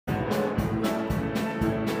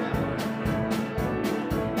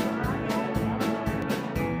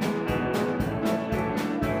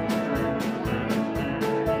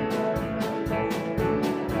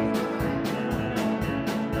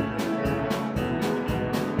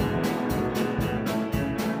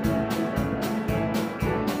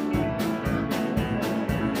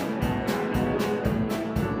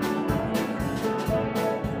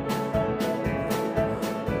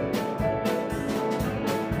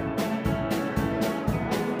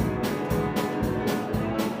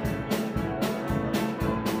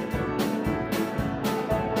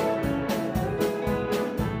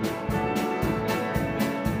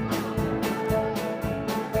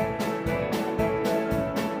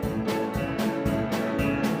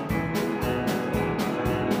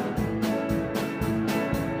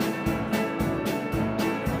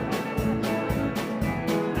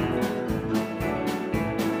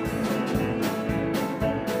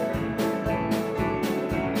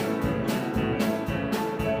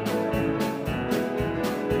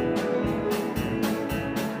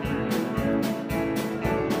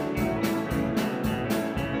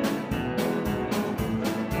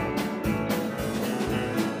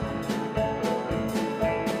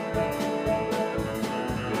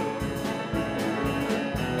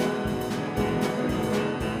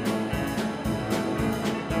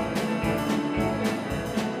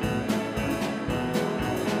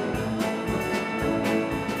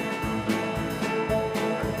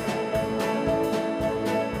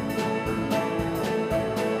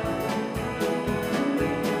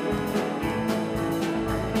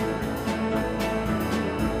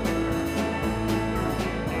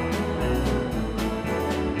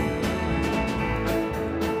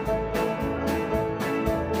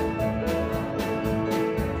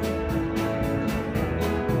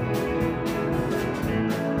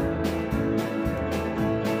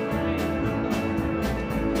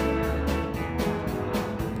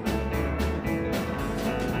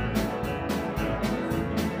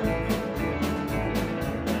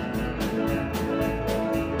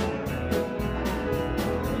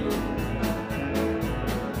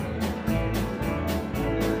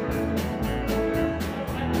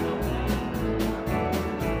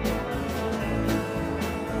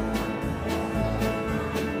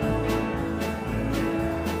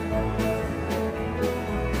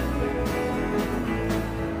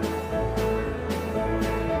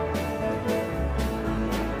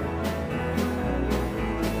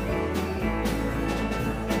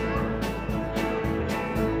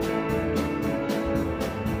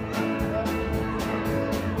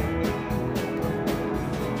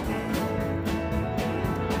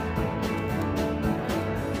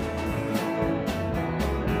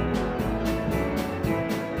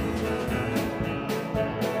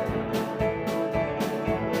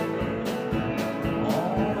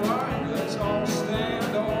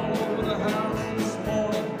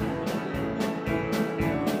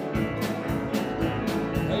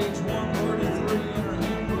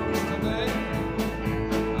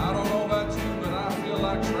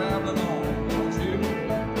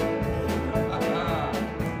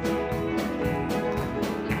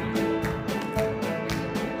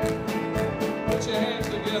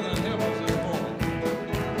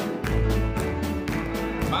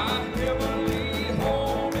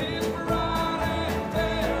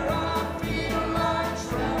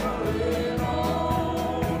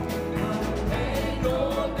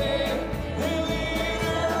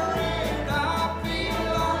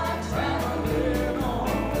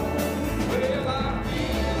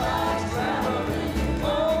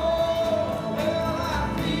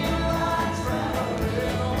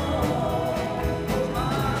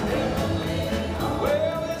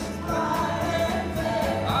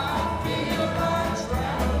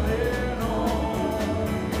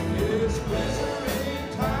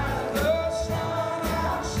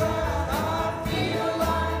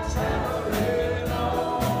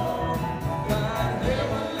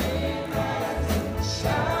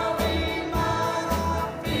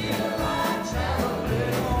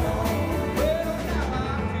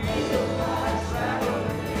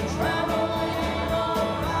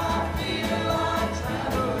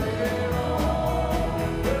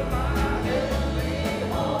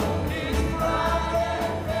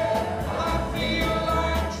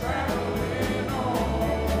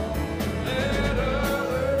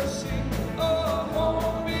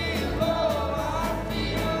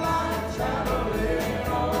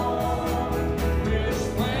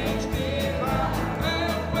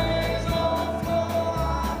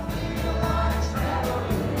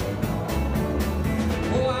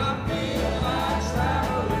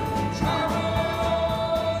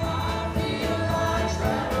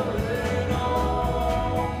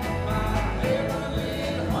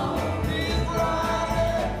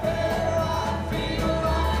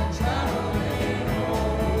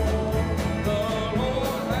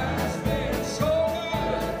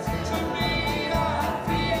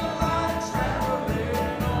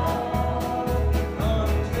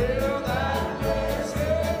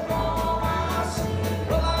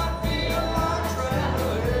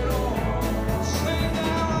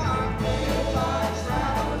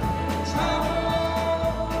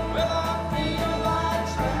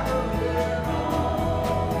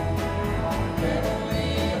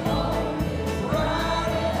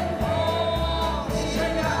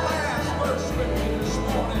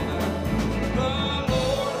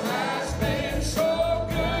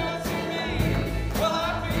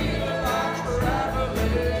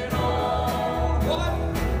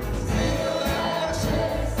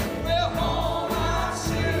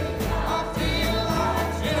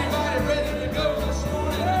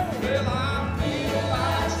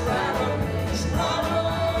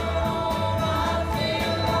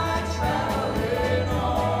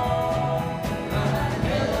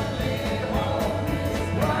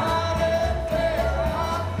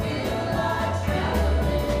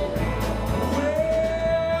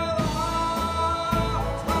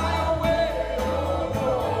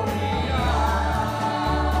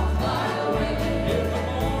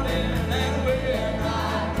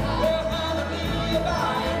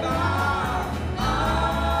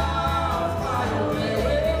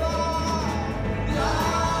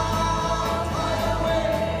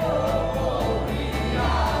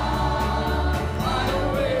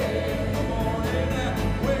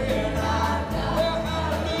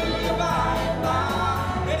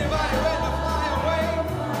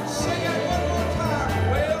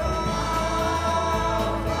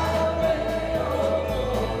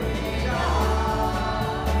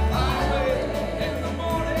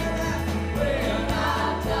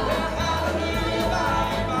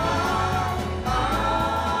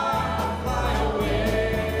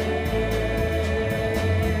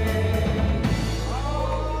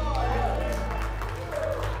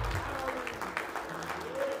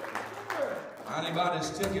Anybody's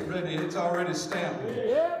ticket ready? It's already stamped.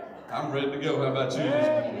 I'm ready to go. How about you?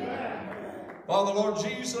 Father, Lord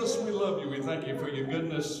Jesus, we love you. We thank you for your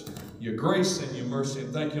goodness, your grace, and your mercy.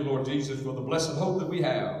 And thank you, Lord Jesus, for the blessed hope that we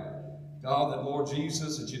have. God, that Lord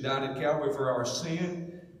Jesus, that you died at Calvary for our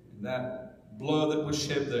sin, and that blood that was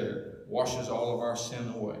shed there washes all of our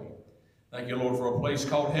sin away. Thank you, Lord, for a place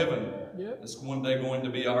called heaven. That's one day going to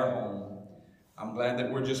be our home. I'm glad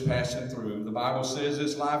that we're just passing through. The Bible says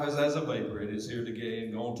this life is as a vapor. It is here today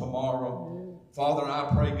and gone tomorrow. Father, I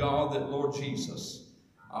pray, God, that, Lord Jesus,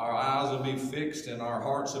 our eyes will be fixed and our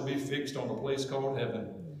hearts will be fixed on a place called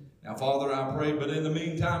heaven. Now, Father, I pray, but in the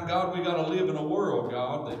meantime, God, we got to live in a world,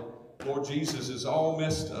 God, that, Lord Jesus, is all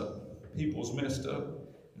messed up. People's messed up.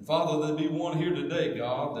 And, Father, there'll be one here today,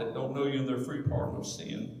 God, that don't know you in their free pardon of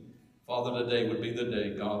sin. Father, today would be the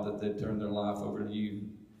day, God, that they turn their life over to you.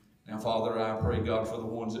 Now, Father, I pray, God, for the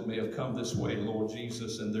ones that may have come this way, Lord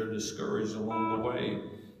Jesus, and they're discouraged along the way.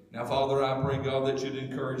 Now, Father, I pray, God, that you'd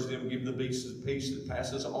encourage them, give the peace that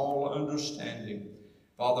passes all understanding.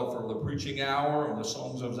 Father, for the preaching hour and the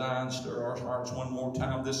songs of Zion, stir our hearts one more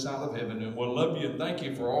time this side of heaven. And we'll love you and thank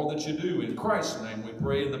you for all that you do. In Christ's name we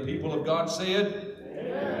pray. And the people of God said,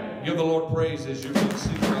 amen. Give the Lord praise as you've been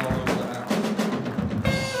seated all over the house.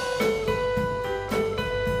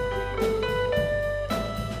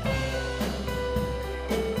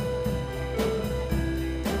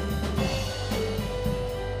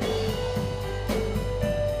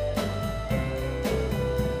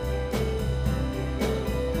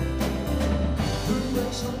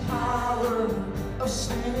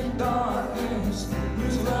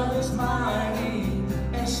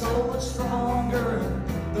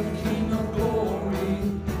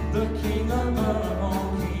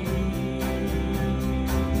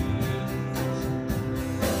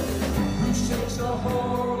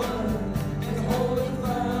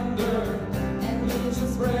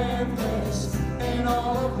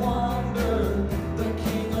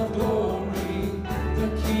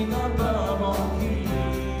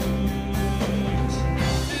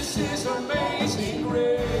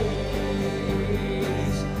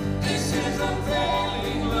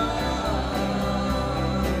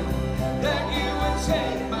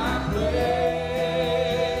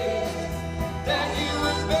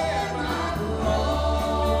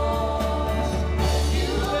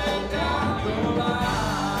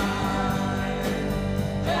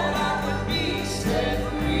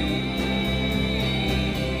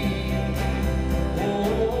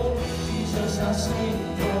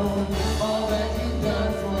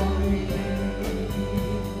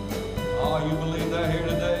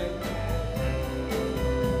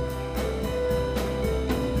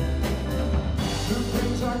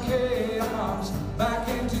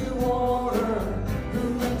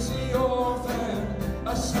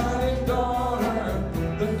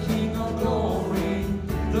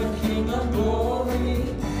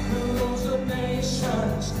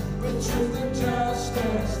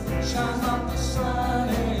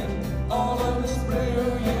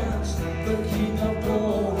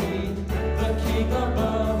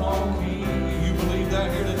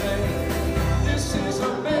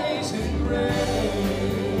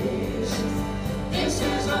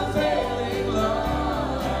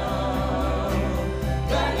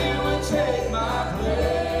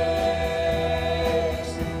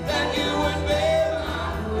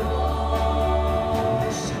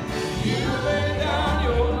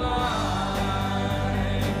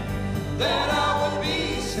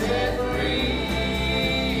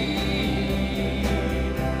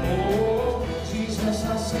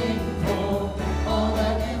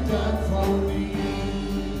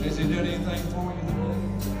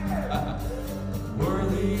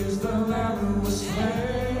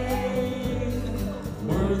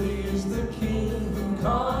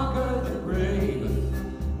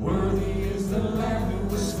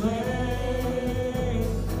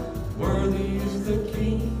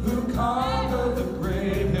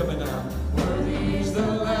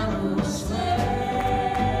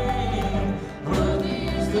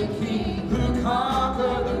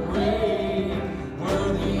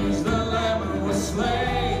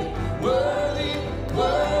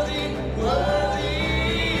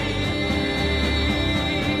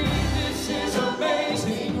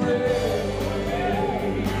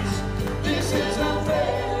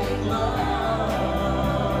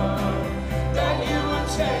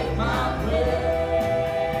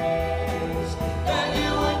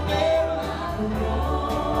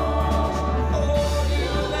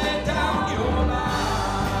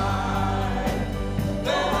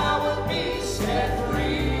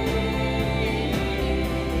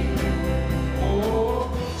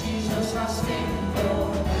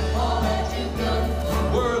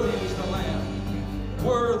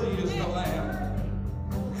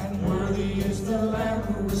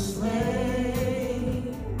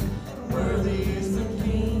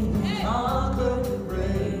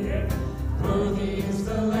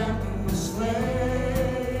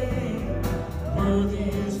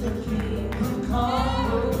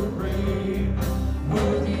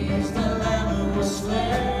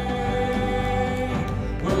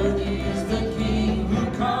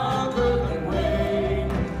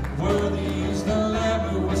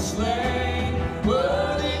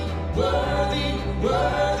 Worthy, worthy,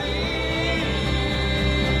 worthy.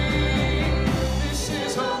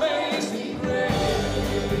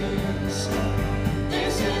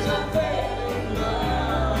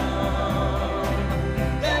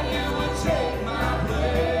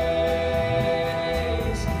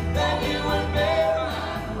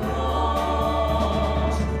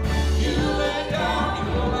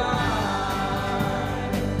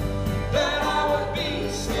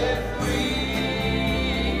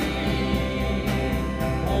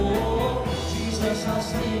 I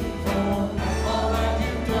sing for all that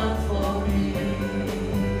you've done for me.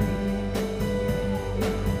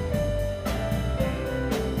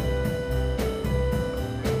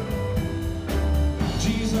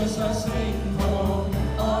 Jesus, I sing for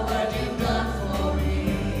all that you've done for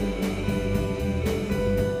me.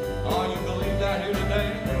 Oh, you believe that here today?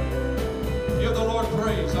 Give the Lord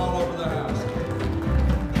praise all over the house.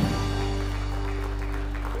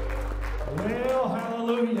 Well,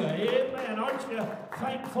 hallelujah. Amen. Aren't you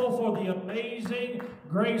thankful for the amazing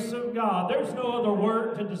grace of God? There's no other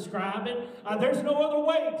word to describe it. There's no other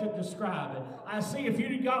way to describe it. I see if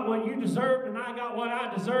you got what you deserved and I got what I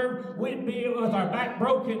deserved, we'd be with our back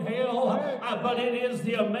broken hell. But it is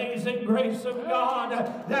the amazing grace of God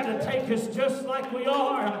that'll take us just like we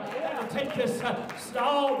are. That'll take us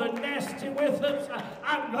all the nasty with us.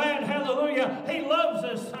 I'm glad, hallelujah, He loves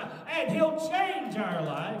us and He'll change our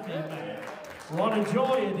life. Amen. What a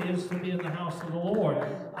joy it is to be in the house of the Lord.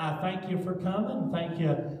 I thank you for coming. Thank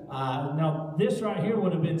you. Now, this right here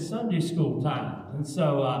would have been Sunday school time. And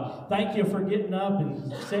so, thank you for getting up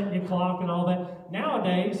and setting your clock and all that.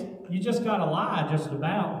 Nowadays, you just got to lie just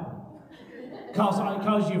about.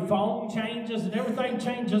 Because your phone changes and everything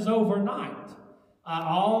changes overnight.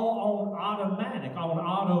 All on automatic, on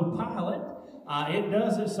autopilot. It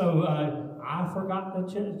does it. So, I forgot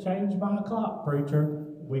to change my clock, preacher.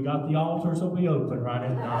 We got the altars will be open right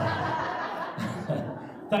at 9.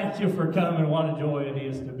 Thank you for coming. What a joy it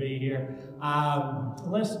is to be here.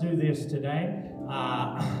 Let's do this today.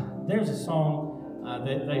 There's a song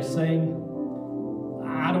that they sing.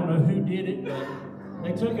 I don't know who did it, but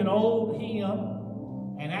they took an old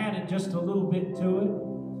hymn and added just a little bit to it.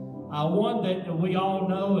 One that we all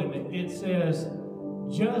know, and it says,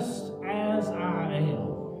 "Just as I am."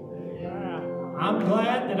 I'm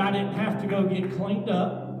glad that I didn't have to go get cleaned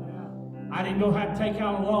up. I didn't go have to take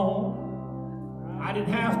out a loan. I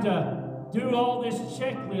didn't have to do all this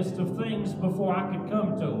checklist of things before I could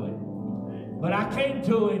come to Him. But I came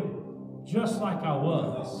to Him just like I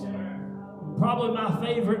was. Probably my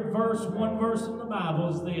favorite verse, one verse in the Bible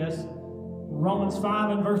is this. Romans 5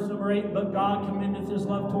 and verse number 8, "But God commendeth His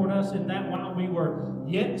love toward us in that while we were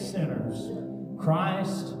yet sinners,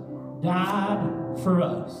 Christ died for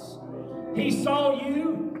us." He saw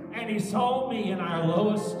you and He saw me in our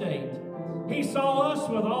lowest state. He saw us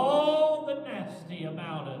with all the nasty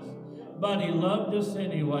about us, but He loved us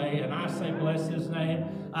anyway, and I say bless His name.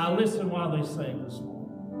 Listen while they sing this morning.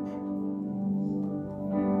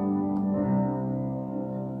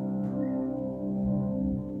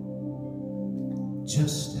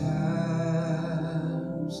 Just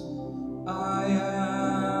as I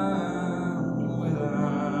am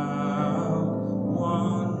without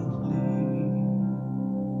one plea,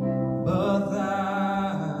 but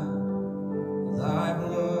that Thy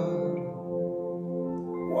blood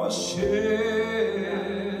was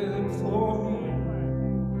shed for me,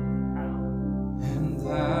 and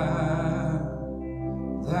that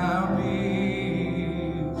Thou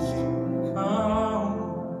beest come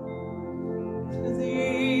to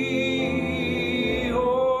Thee, O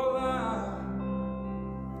Lamb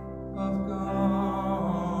of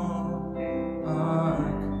God, I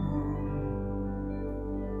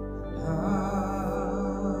come.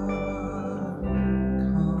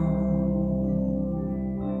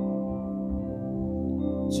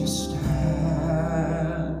 Just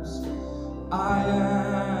as I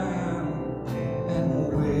am, and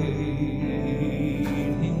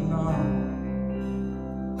waiting on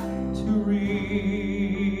to reach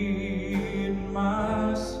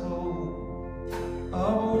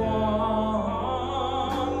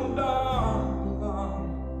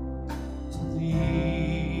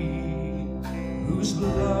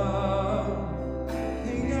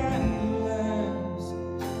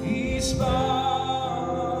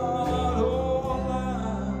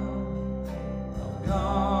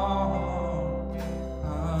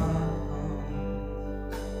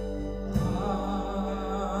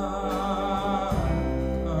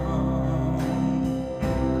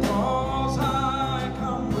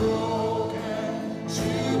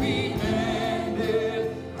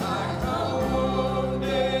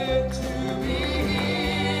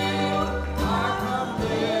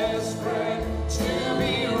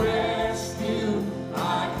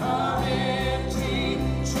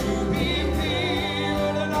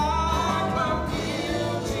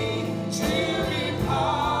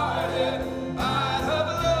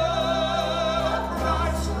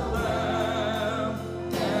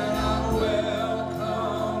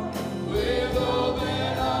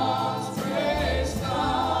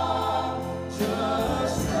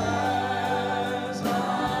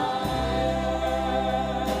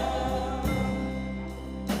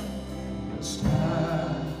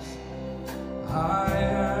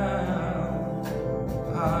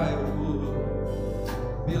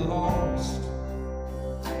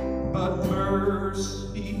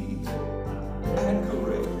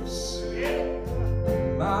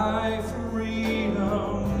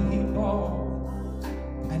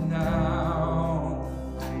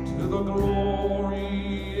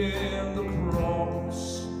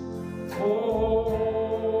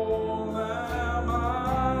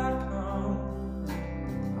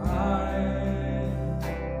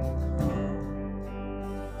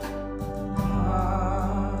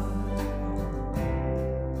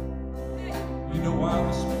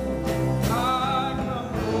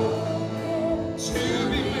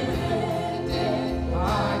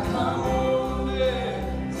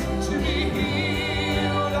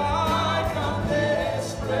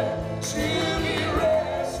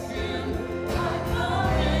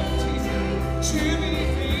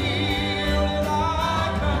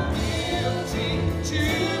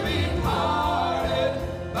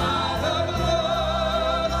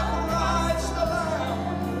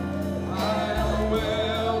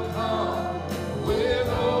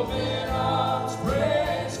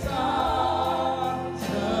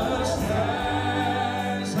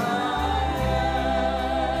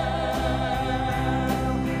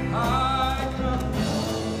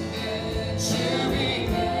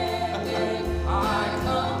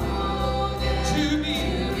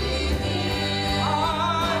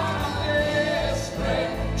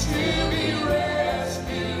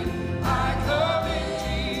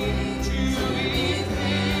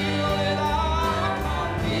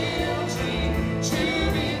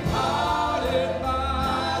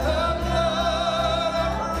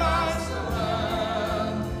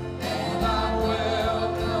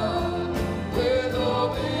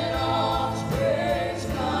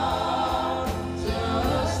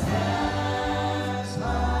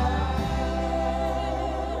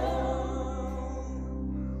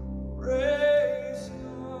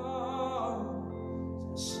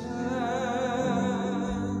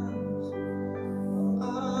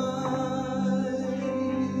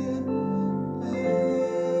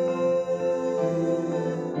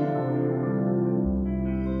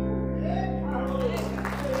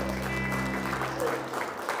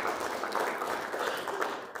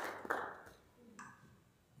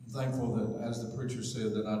Thankful that, as the preacher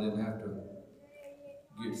said, that I didn't have to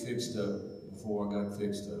get fixed up before I got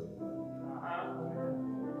fixed up.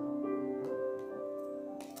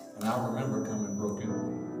 And I remember coming broken.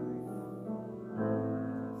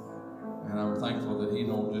 And I'm thankful that He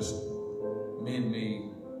don't just mend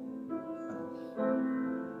me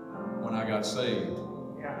when I got saved.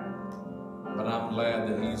 But I'm glad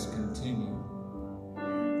that He's continued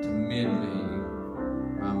to mend me,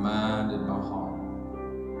 my mind and my heart.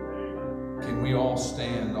 Can we all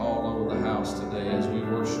stand all over the house today as we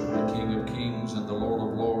worship the King of Kings and the Lord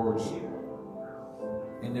of Lords?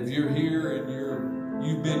 And if you're here and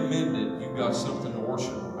you've been mended, you've got something to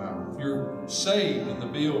worship about. If you're saved in the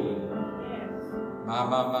building,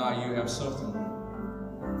 my, you have something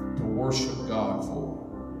to worship God for.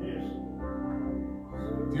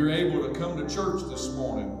 If you're able to come to church this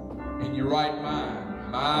morning in your right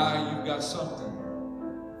mind, you've got something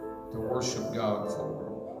to worship God for.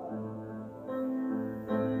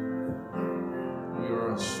 We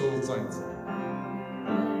are so thankful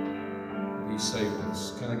that He saved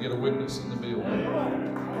us. Can I get a witness in the building?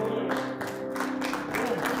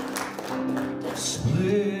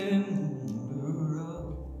 Splendor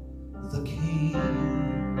of the King,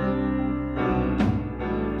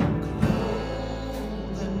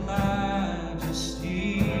 clothed in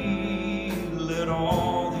majesty, let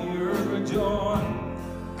all the earth rejoice.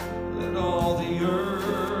 Let all the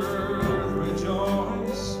earth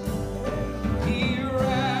rejoice. He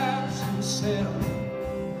wraps Himself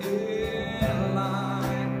in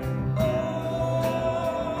light.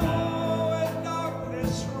 Oh,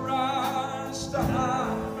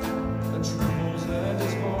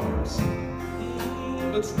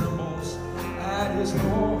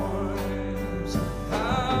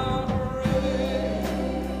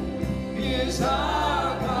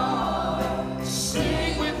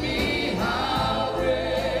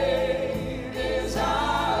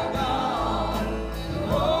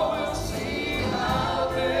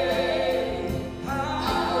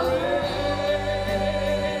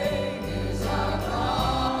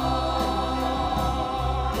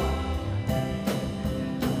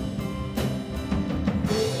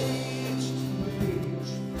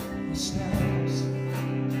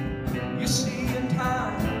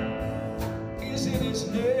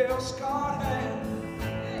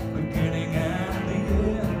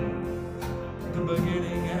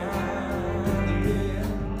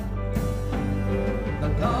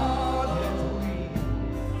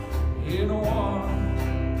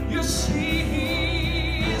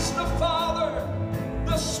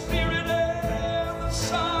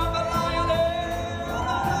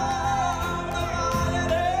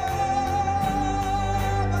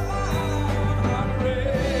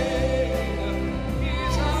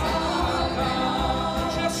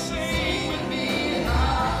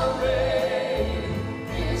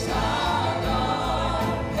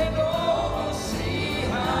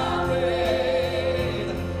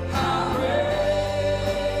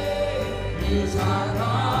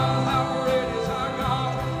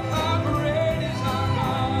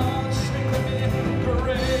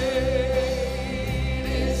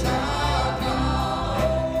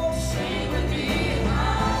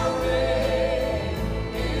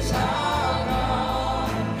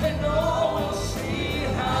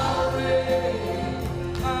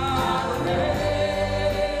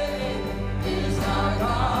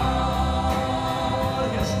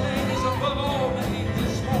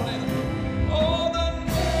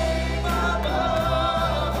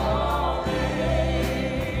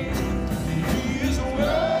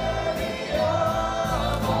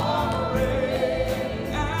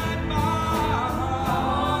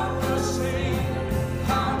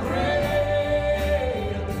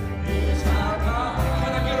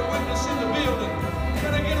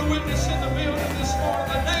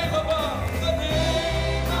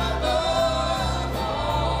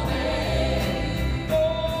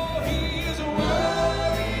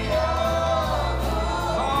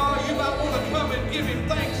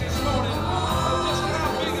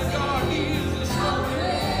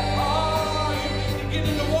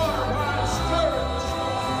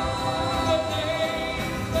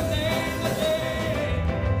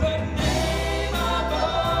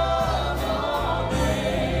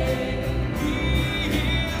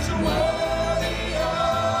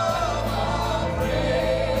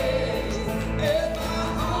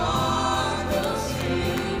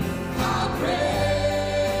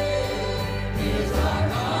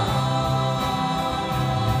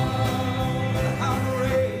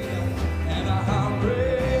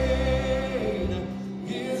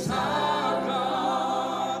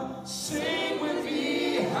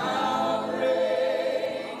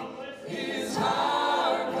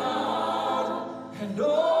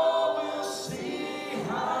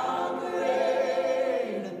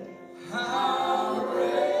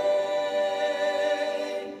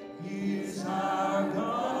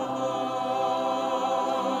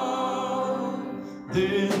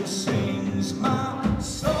 Then sings my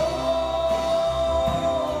soul,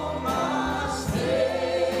 my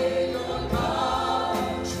Savior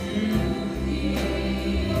God, to thee.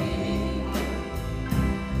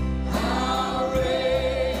 How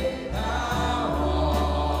great thou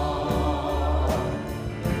art,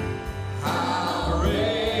 and how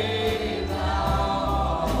great thou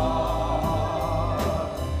art.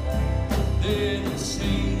 Oh, then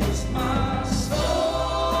sings my soul,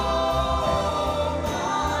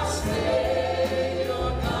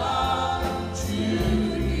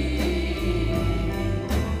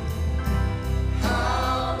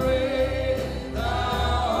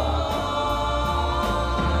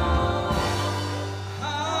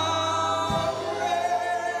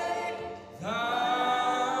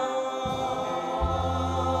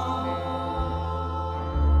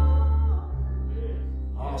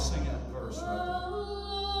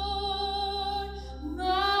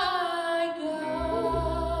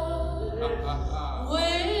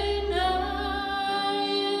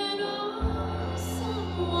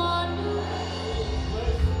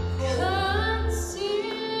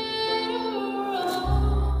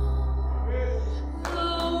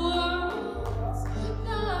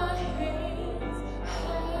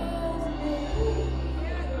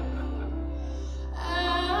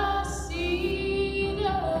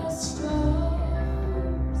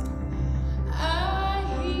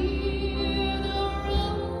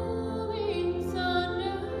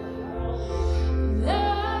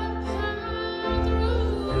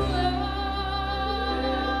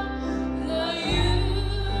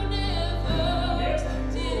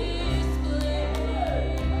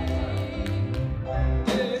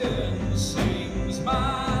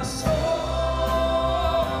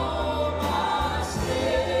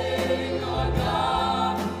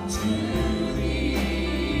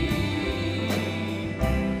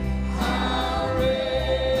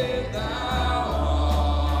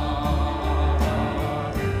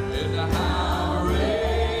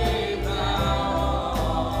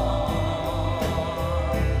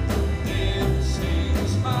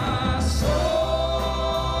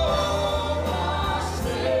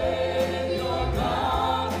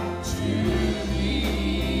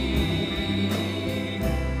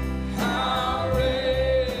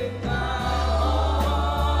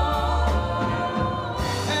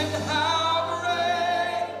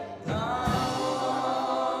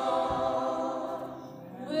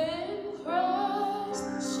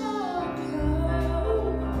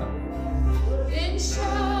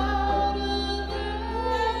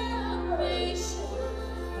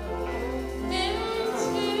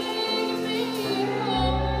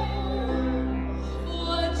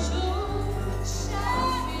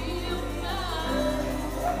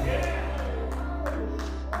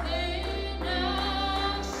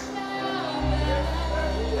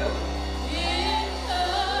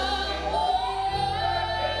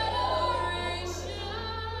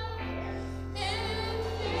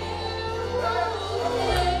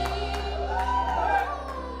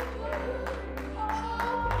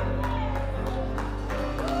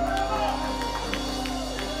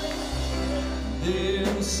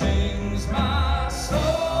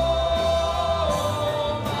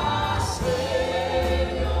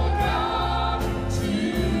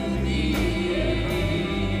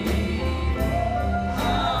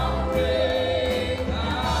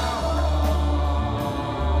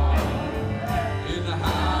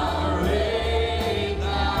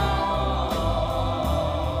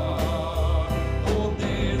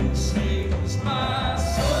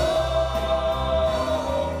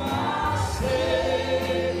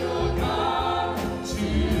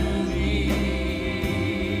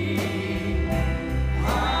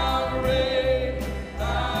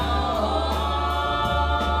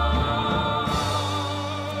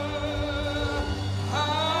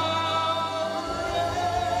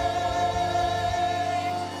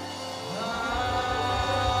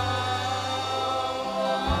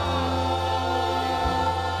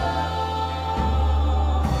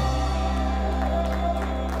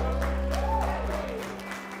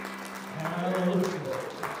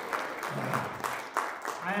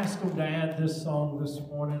 to add this song this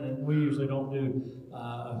morning, and we usually don't do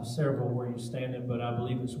several where you standing, but I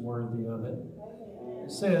believe it's worthy of it.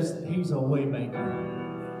 It says that he's a way maker.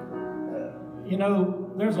 You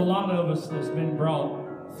know, there's a lot of us that's been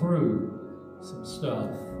brought through some stuff,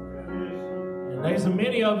 and there's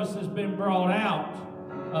many of us that's been brought out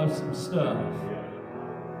of some stuff,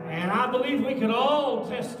 and I believe we can all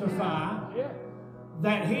testify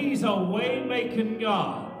that he's a way-making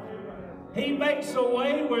God. He makes a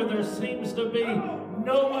way where there seems to be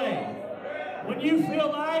no way. When you feel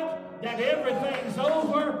like that everything's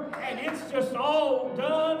over and it's just all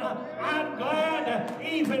done. I'm glad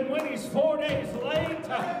even when he's 4 days late,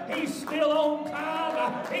 he's still on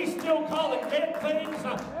time. He's still calling dead things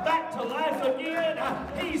back to life again.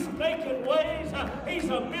 He's making ways. He's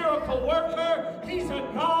a miracle worker. He's a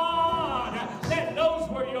God that knows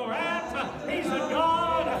where you're at. He's a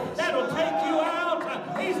God that'll take you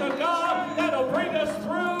out. He's a God that'll bring us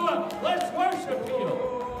through. Let's worship him.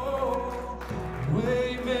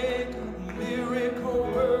 Waymaker, miracle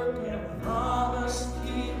worker, promise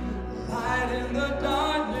keep, light in the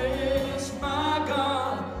darkness, my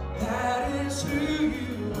God, that is who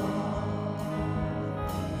you are.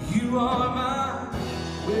 You are my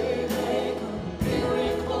waymaker,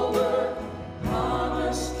 miracle worker,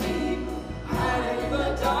 promise keep, light in the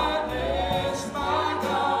darkness, my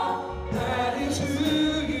God, that is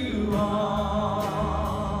who you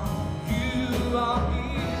are. You are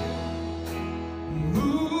here,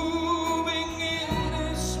 moving in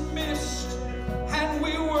this mist, and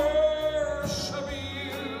we worship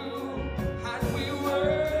you, and we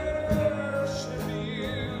worship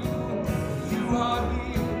you. You are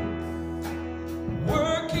here,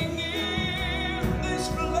 working in this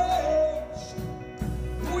place.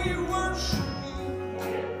 We worship you,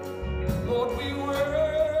 Lord, we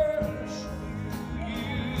worship you.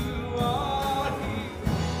 You are here,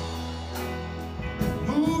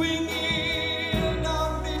 moving in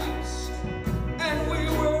our midst, and we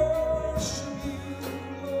worship you,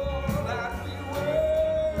 Lord, and we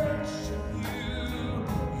worship you.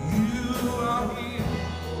 You are here,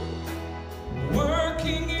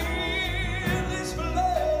 working in this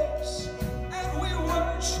place, and we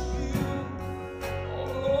worship you, oh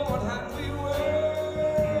Lord, and we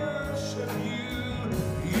worship you.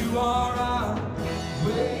 You are our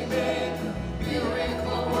waymaker,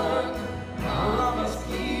 miracle worker, promise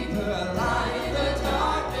keeper, light in the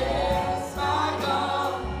darkness, my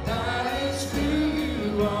God, that is who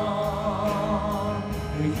you are.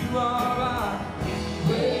 You are our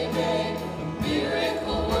waymaker,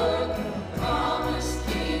 miracle worker, promise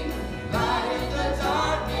keeper, light in the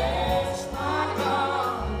darkness, my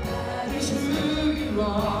God, that is who you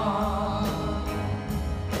are.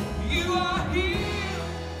 You are here,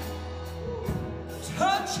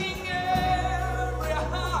 touching every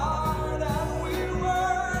heart, and we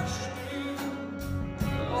worship you,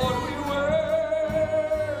 Lord, we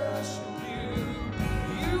worship you.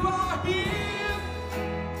 You are here,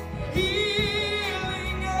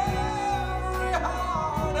 healing every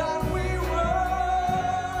heart, and we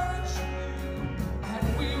worship you, and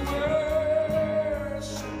we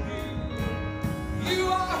worship you. You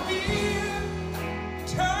are here,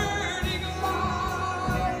 turning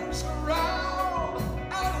lives around,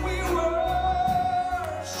 and we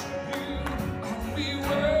worship you, and we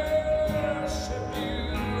worship you.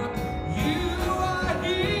 You are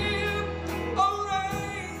here,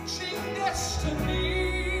 arranging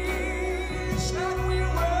destinies, and we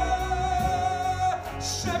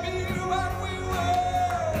worship you, and we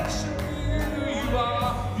worship you.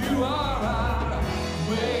 You are our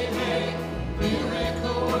waymaker,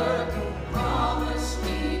 miracle worker, promise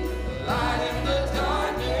keeper, light in the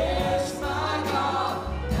darkness, my God,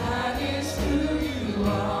 that is who you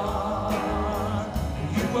are.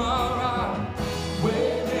 You are our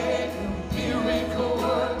waymaker, miracle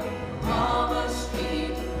worker, promise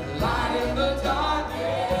keeper, light in the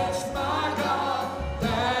darkness, my God,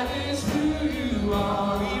 that is who you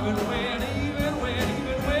are. Even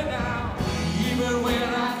when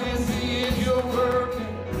I can see it, you're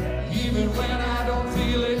working. Even when I don't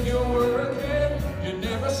feel it, you're working. You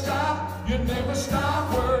never stop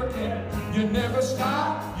working. You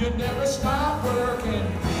never stop working.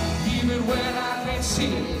 Even when I can't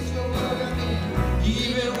see it, you're working.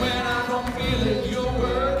 Even when I don't feel it, you're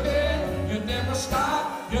working. You never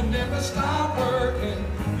stop working.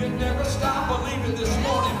 You never stop. Believe it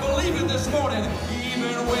this morning.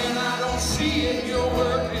 Even when I don't see it, you're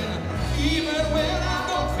working. Even when I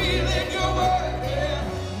don't feel it, you're working.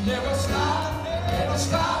 Never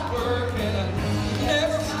stop working. You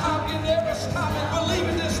never stop it. Believe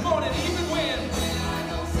it this morning. Even when I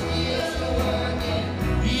don't see it, you're working.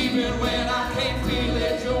 Even when I can't feel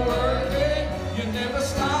it, you're working. You never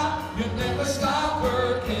stop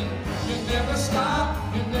working. You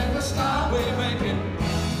never stop waymaking,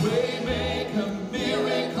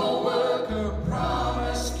 miracle worker,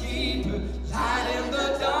 promise keeper, light in the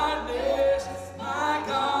darkness, my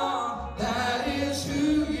God, that is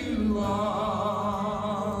who you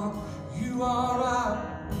are. You are our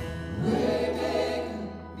waymaker,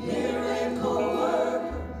 miracle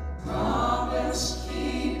worker, promise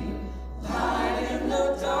keeper, light in the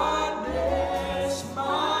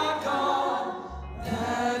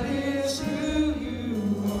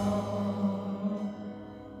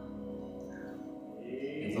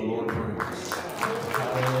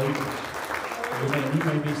Amen.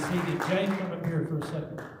 You may be seated. James, come up here for a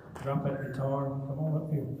second. Drop that guitar. Come on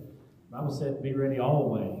up here. The Bible said, be ready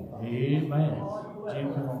always. Amen.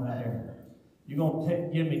 Jim, come on down here. You're going to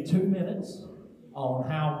give me 2 minutes on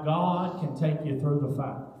how God can take you through the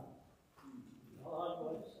fire.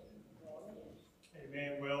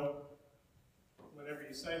 Amen. Well, whenever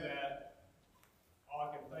you say that, all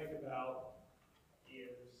I can think about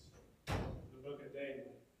is the book of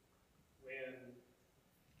Daniel. When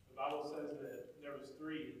the Bible says that there was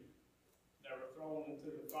 3 that were thrown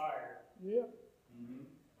into the fire. Yeah.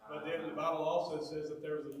 But then the Bible also says that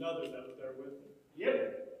there was another that was there with them.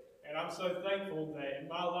 Yep. And I'm so thankful that in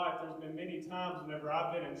my life there's been many times whenever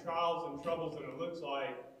I've been in trials and troubles and it looks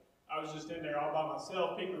like I was just in there all by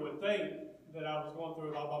myself. People would think that I was going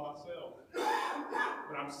through it all by myself.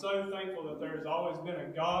 But I'm so thankful that there's always been a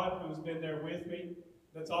God who's been there with me,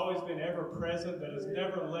 that's always been ever present, that has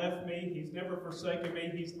never left me. He's never forsaken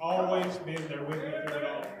me. He's always been there with me through it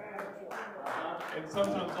all. And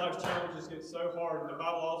sometimes life's challenges get so hard, and the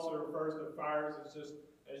Bible also refers to fires as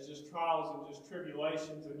just trials and just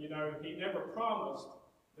tribulations. And you know, He never promised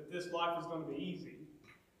that this life is going to be easy.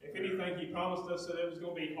 If anything, He promised us that it was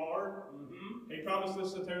going to be hard. He promised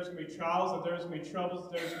us that there was going to be trials, that there was going to be troubles,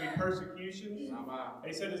 that there was going to be persecutions.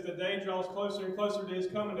 He said as the day draws closer and closer to His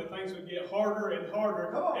coming, that things would get harder and harder.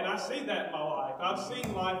 And I see that in my life. I've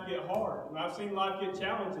seen life get hard, and I've seen life get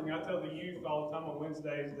challenging. I tell the youth all the time on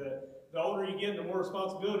Wednesdays that the older you get, the more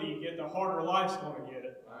responsibility you get, the harder life's going to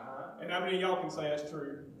get. And how many of y'all can say that's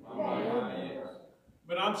true?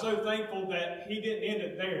 But I'm so thankful that He didn't end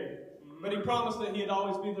it there. But He promised that He'd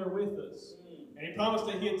always be there with us. And He promised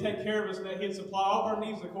that He'd take care of us and that He'd supply all of our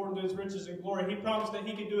needs according to His riches and glory. He promised that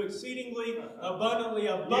He could do exceedingly abundantly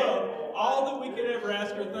above all that we could ever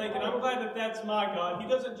ask or think. And I'm glad that that's my God. He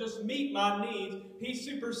doesn't just meet my needs, He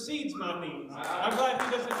supersedes my needs. I'm glad He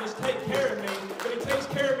doesn't just take care of me, but He takes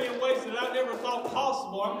care of me in ways that I never thought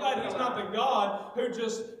possible. I'm glad He's not the God who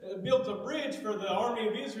just built a bridge for the army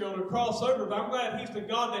of Israel to cross over, but I'm glad He's the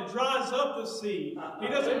God that dries up the sea. He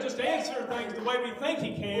doesn't just answer things the way we think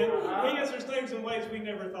He can. He answers things in ways we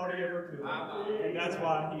never thought He ever could. And that's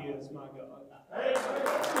why He is my God.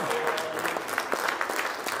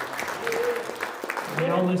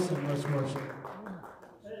 Y'all listen, let's worship.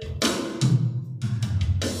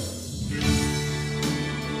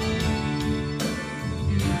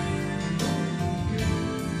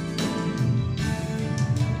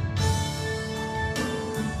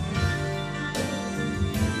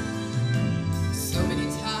 So many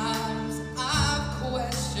times I've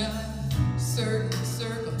questioned certain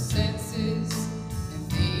circumstances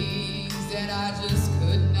and things that I just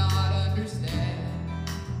could not understand.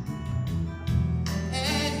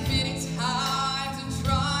 And many times in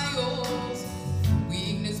trials,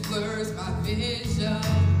 weakness blurs my vision,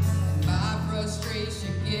 and my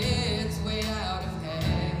frustration gets way out of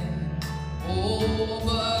hand. Oh,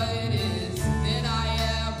 but it is then I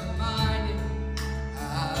am reminded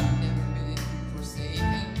I've never been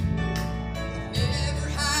forsaken. I've never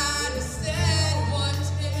had to stand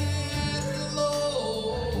 1/10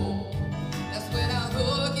 alone. That's when I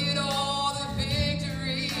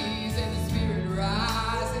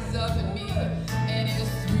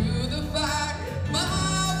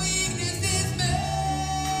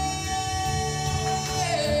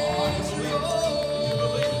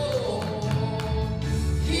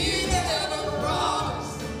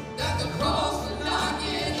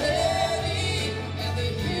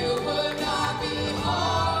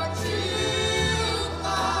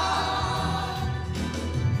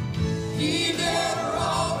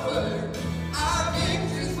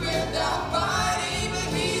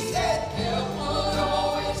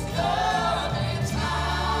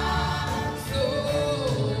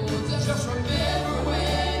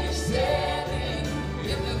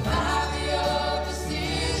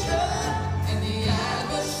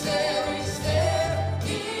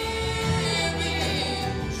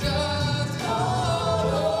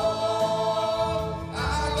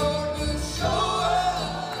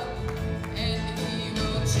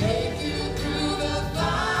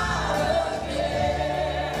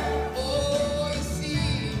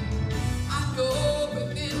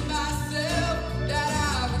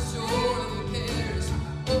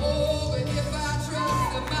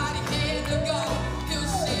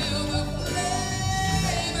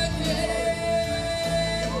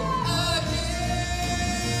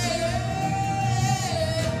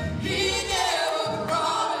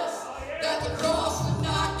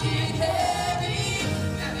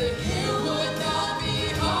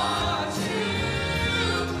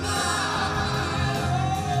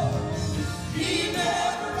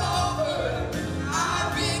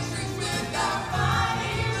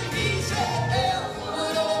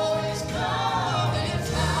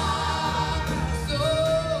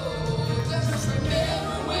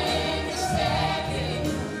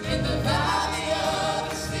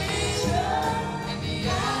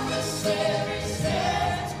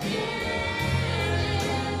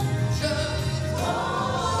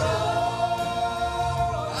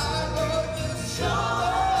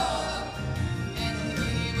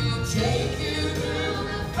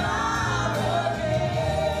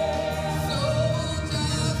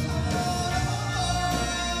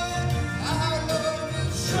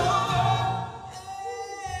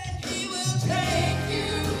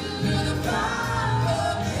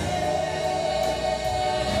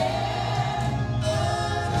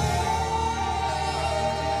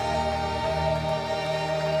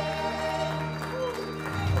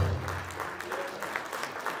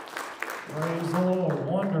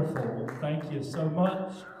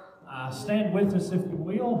with us, if you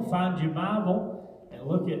will, find your Bible and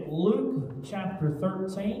look at Luke chapter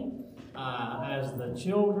 13 as the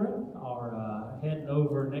children are heading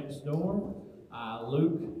over next door.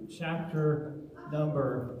 Luke chapter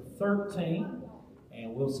number 13,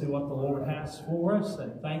 and we'll see what the Lord has for us.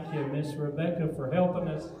 And thank you, Miss Rebecca, for helping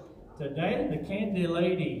us today. The candy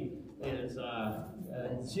lady is,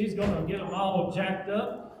 she's going to get them all jacked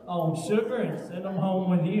up on sugar and send them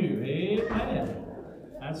home with you. Amen.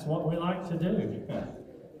 That's what we like to do.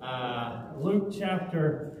 Luke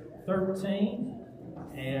chapter 13,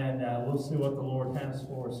 and we'll see what the Lord has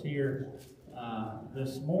for us here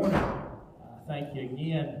this morning. Thank you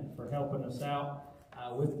again for helping us out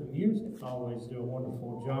with the music. Always do a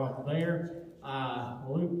wonderful job there.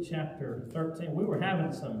 Luke chapter 13. We were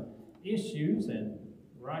having some issues, and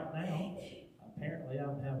right now, apparently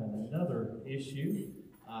I'm having another issue.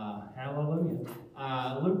 Hallelujah.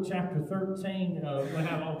 Luke chapter 13, we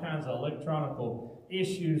have all kinds of electronical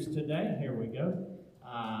issues today. Here we go.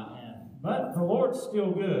 But the Lord's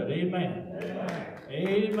still good. Amen. Amen.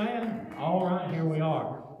 Amen. All right, here we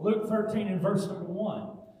are. Luke 13 and verse number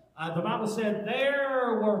 1. The Bible said,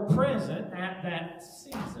 there were present at that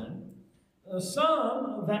season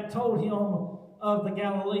some that told him of the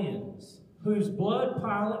Galileans, whose blood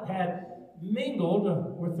Pilate had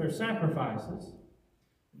mingled with their sacrifices.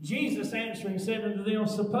 Jesus answering said unto them,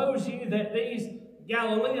 suppose ye that these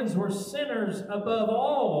Galileans were sinners above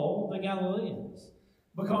all the Galileans,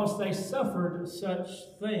 because they suffered such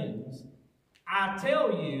things? I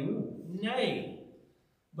tell you, nay,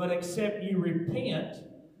 but except ye repent,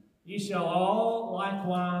 ye shall all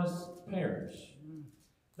likewise perish.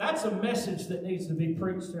 That's a message that needs to be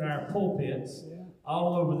preached in our pulpits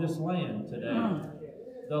all over this land today.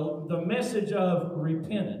 The message of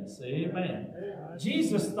repentance. Amen.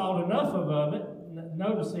 Jesus thought enough of it,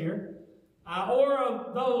 notice here, or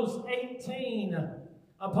of those 18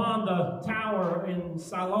 upon the tower in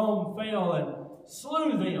Siloam fell and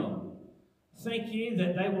slew them. Think ye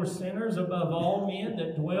that they were sinners above all men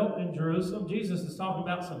that dwelt in Jerusalem? Jesus is talking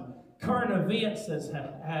about some current events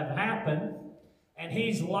that have happened, and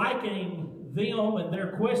he's likening them and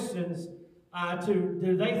their questions to,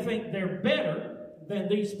 do they think they're better than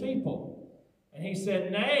these people? And he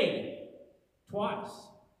said, nay, twice.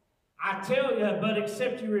 I tell you, but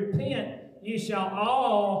except you repent, ye shall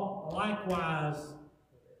all likewise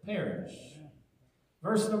perish.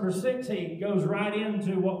 Verse number 6, he goes right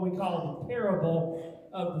into what we call the parable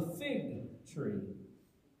of the fig tree.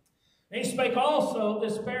 And he spake also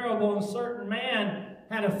this parable, and a certain man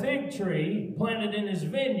had a fig tree planted in his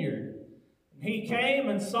vineyard. He came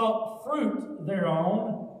and sought fruit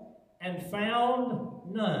thereon, and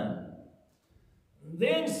found none.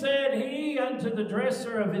 Then said he unto the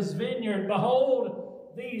dresser of his vineyard,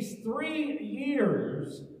 behold, these 3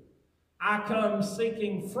 years I come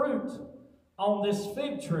seeking fruit on this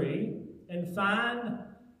fig tree, and find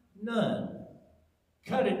none.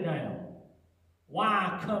 Cut it down.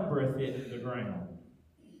 Why cumbereth it the ground?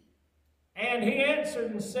 And he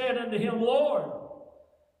answered and said unto him, Lord,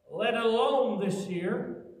 let it alone this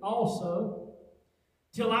year also,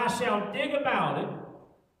 till I shall dig about it,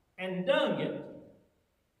 and dung it,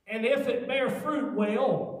 and if it bear fruit,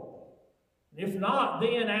 well, if not,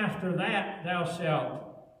 then after that thou shalt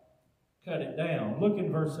cut it down. Look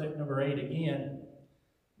in verse number 8 again.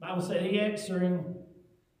 The Bible said, he answering,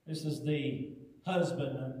 this is the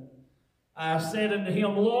husband, I said unto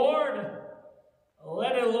him, Lord,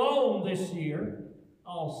 let it alone this year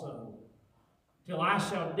also, till I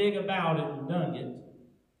shall dig about it and dung it.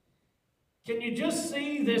 Can you just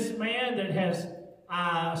see this man that has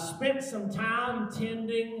spent some time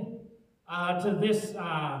tending to this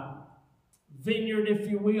vineyard, if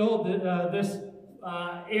you will, this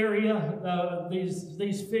area,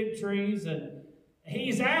 these fig trees, and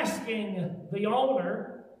he's asking the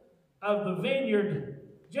owner of the vineyard,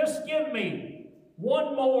 just give me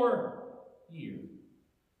one more year.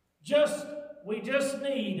 We just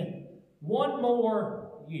need one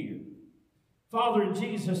more year. Father, in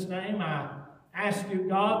Jesus' name, I ask you,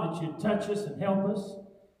 God, that you touch us and help us.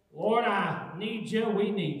 Lord, I need you.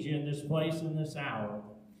 We need you in this place, in this hour.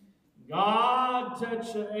 God,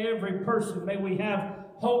 touch every person. May we have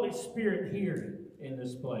Holy Spirit here in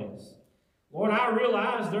this place. Lord, I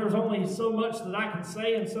realize there's only so much that I can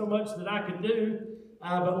say and so much that I can do.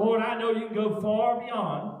 But Lord, I know you can go far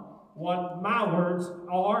beyond what my words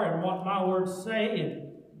are and what my words say.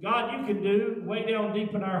 And God, you can do way down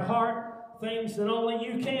deep in our heart things that only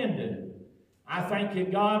you can do. I thank you,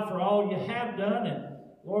 God, for all you have done, and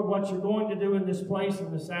Lord, what you're going to do in this place,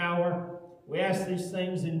 in this hour. We ask these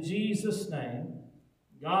things in Jesus' name.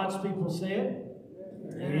 God's people said,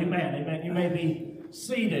 Amen. Amen. You may be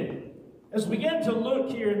seated. As we begin to look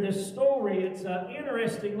here in this story, it's an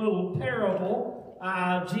interesting little parable.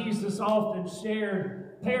 Jesus often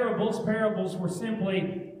shared parables. Parables were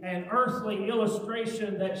simply an earthly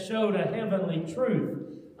illustration that showed a heavenly truth.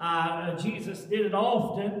 Jesus did it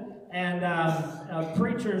often, and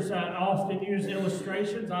preachers often use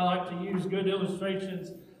illustrations. I like to use good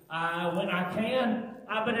illustrations when I can.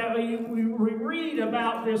 But we read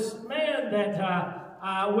about this man that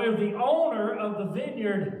where the owner of the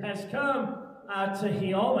vineyard has come to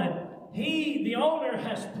him, and the owner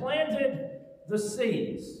has planted the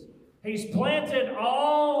seeds. He's planted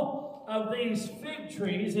all of these fig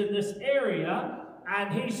trees in this area,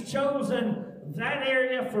 and he's chosen that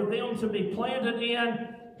area for them to be planted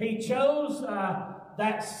in. He chose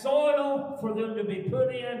that soil for them to be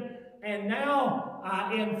put in, and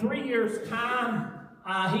now in 3 years' time,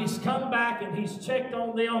 he's come back and he's checked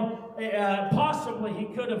on them. Possibly he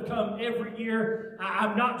could have come every year.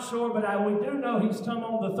 I'm not sure, but we do know he's come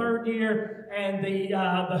on the third year. And the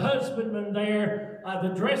husbandman there, the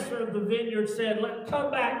dresser of the vineyard, said, "Let's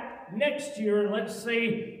come back next year and let's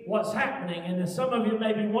see what's happening." And some of you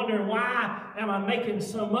may be wondering, why am I making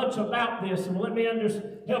so much about this? And let me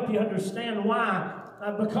help you understand why.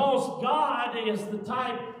 Because God is the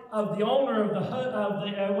type of the owner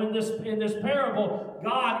in this parable.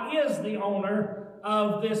 God is the owner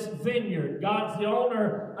of this vineyard. God's the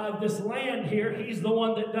owner of this land here. He's the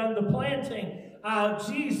one that done the planting.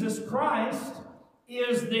 Jesus Christ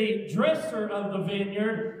is the dresser of the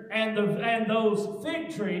vineyard, and those fig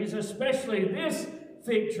trees, especially this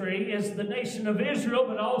fig tree, is the nation of Israel,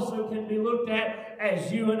 but also can be looked at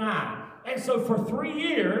as you and I. And so for 3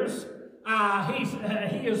 years,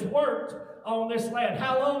 he has worked on this land.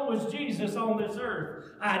 How long was Jesus on this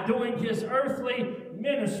earth? Doing his earthly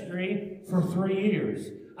ministry for 3 years.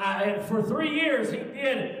 And for 3 years, he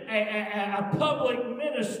did a public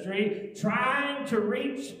ministry trying to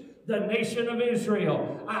reach the nation of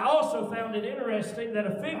Israel. I also found it interesting that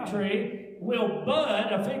a fig tree will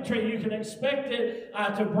bud. A fig tree, you can expect it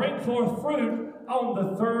to bring forth fruit on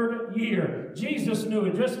the third year. Jesus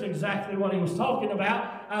knew just exactly what he was talking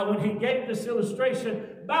about when he gave this illustration.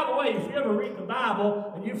 By the way, if you ever read the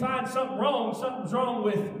Bible and you find something wrong, something's wrong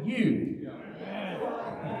with you.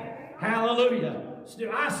 Hallelujah.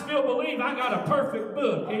 I still believe I got a perfect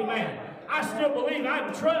book. Amen. I still believe I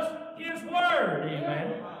can trust his word.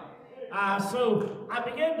 Amen. So I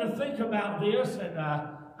began to think about this, and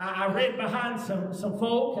I read behind some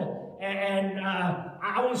folk, and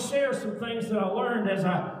I want to share some things that I learned as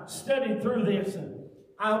I studied through this. And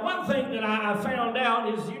one thing that I found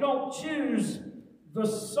out is you don't choose the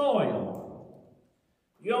soil.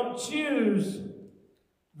 You don't choose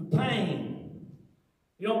the pain.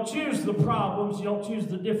 You don't choose the problems. You don't choose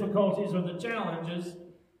the difficulties or the challenges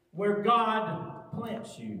where God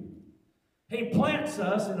plants you. He plants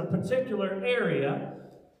us in a particular area,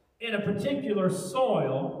 in a particular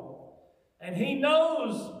soil, and he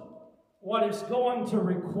knows what it's going to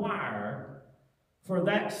require for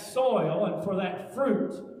that soil and for that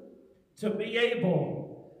fruit to be able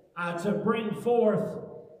to bring forth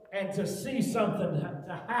and to see something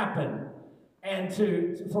to happen and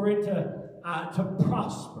for it to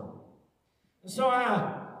prosper. So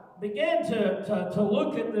I began to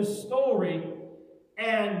look at this story,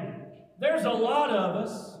 and there's a lot of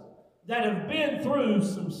us that have been through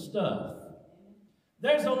some stuff.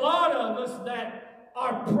 There's a lot of us that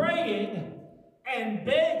are praying and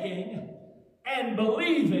begging and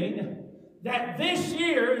believing that this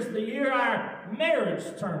year is the year our marriage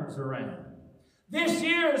turns around. This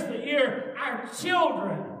year is the year our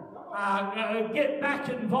children get back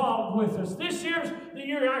involved with us. This year's the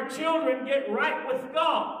year our children get right with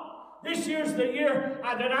God. This year's the year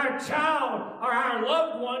that our child or our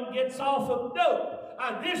loved one gets off of dope.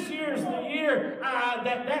 This year's the year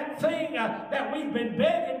that thing that we've been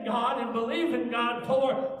begging God and believing God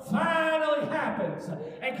for finally happens.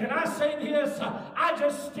 And can I say this? I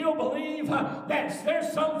just still believe that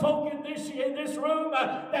there's some folk in this room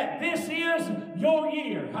that this is your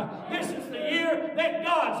year. This is the year that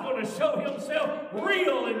God's going to show himself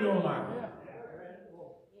real in your life.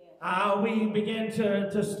 We began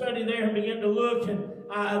to study there and begin to look,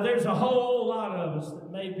 and there's a whole lot of us that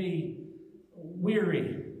may be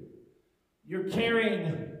weary. You're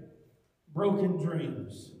carrying broken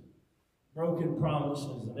dreams, broken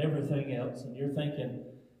promises, and everything else, and you're thinking,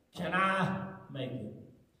 can I make it?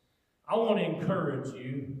 I want to encourage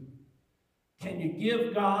you. Can you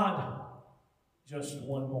give God just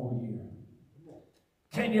one more year?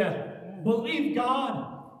 Can you believe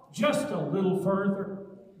God just a little further?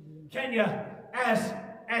 Can you,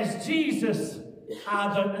 as Jesus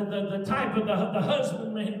The type of the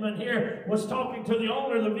husbandman here was talking to the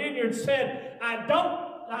owner of the vineyard, said,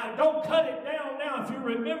 don't cut it down now. If you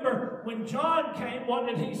remember, when John came, what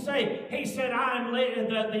did he say? He said,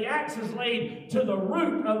 the axe is laid to the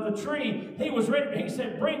root of the tree. He was ready. He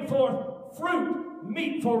said, bring forth fruit,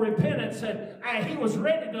 meet for repentance. And he was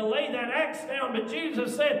ready to lay that axe down. But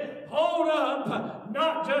Jesus said, hold up,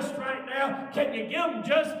 not just right now. Can you give them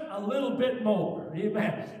just a little bit more?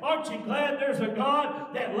 Amen. Aren't you glad there's a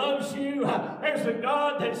God that loves you? There's a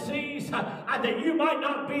God that sees that you might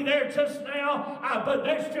not be there just now, but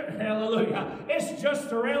there's just, hallelujah, it's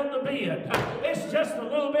just around the bend. It's just a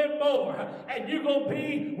little bit more, and you're going to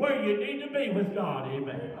be where you need to be with God.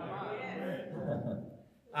 Amen.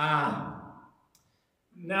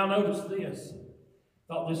 Now notice this.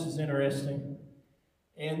 Thought this is interesting.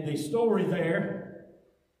 In the story there,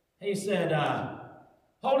 he said,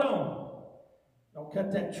 hold on. Don't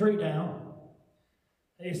cut that tree down.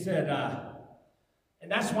 He said,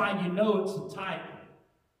 and that's why you know it's a type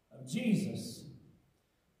of Jesus.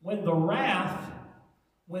 When the wrath,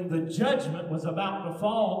 when the judgment was about to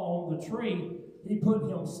fall on the tree, he put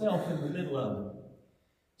himself in the middle of it.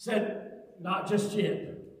 Said, not just yet.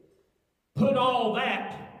 Put all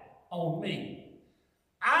that on me.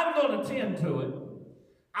 I'm going to tend to it.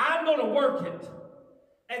 I'm going to work it.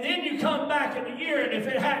 And then you come back in a year, and if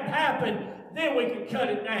it hadn't happened, then we can cut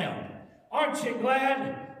it down. Aren't you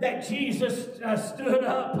glad that Jesus stood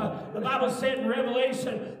up? The Bible said in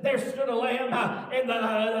Revelation, there stood a lamb in the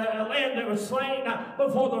land that was slain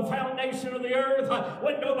before the foundation of the earth,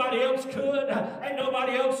 when nobody else could and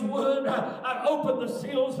nobody else would open the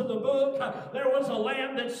seals of the book. There was a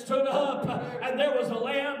lamb that stood up, and there was a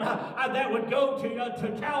lamb that would go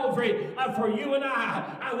to Calvary for you and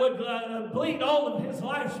I would bleed all of his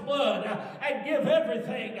life's blood and give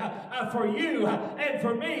everything for you and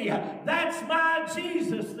for me. That's my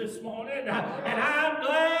Jesus this morning, and I'm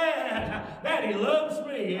glad that he loves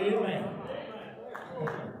me. Amen.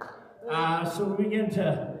 So we begin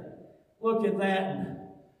to look at that and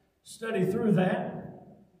study through that.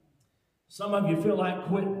 Some of you feel like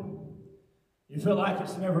quitting. You feel like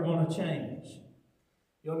it's never going to change.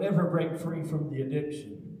 You'll never break free from the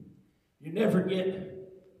addiction. You never get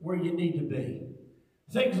where you need to be.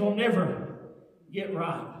 Things will never get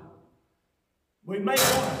right. We may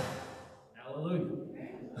want. Hallelujah.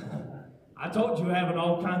 I told you having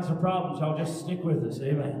all kinds of problems. Y'all just stick with us.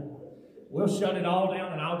 Amen. We'll shut it all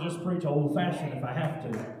down, and I'll just preach old-fashioned if I have to.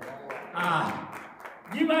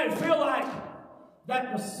 You might feel like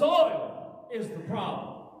that the soil is the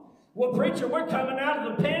problem. Well, preacher, we're coming out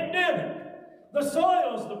of the pandemic. The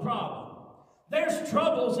soil's the problem. There's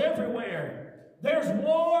troubles everywhere. There's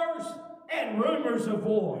wars and rumors of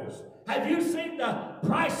wars. Have you seen the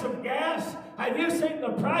price of gas? Have you seen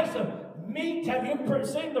the price of meat? Have you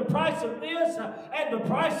seen the price of this and the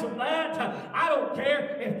price of that? I don't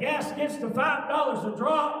care if gas gets to $5 a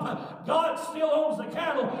drop. God still owns the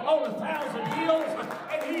cattle on 1,000 hills,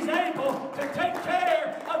 and he's able to take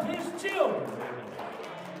care of his children.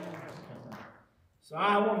 So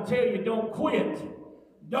I want to tell you, don't quit.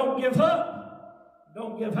 Don't give up.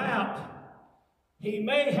 Don't give out. He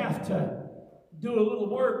may have to do a little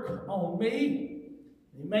work on me.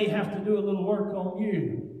 He may have to do a little work on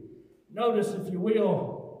you. Notice, if you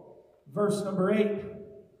will, verse number 8.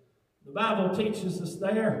 The Bible teaches us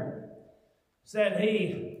there.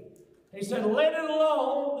 He said, let it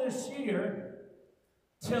alone this year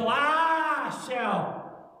till I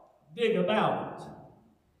shall dig about it.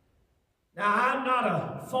 Now, I'm not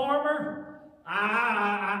a farmer.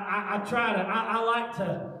 I like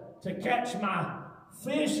to catch my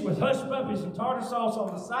fish with hush puppies and tartar sauce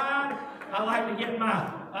on the side. I like to get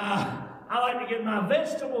my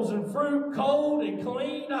vegetables and fruit cold and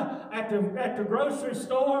clean at the grocery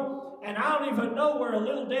store. And I don't even know where a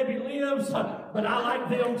little Debbie lives, but I like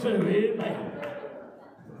them too. Amen.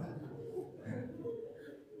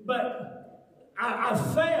 But I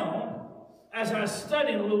found, as I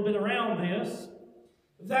studied a little bit around this,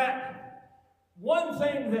 that one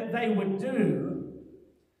thing that they would do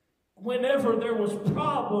whenever there was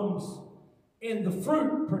problems in the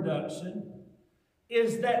fruit production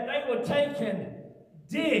is that they would take and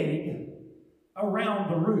dig around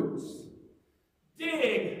the roots.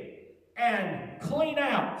 Dig and clean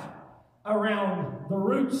out around the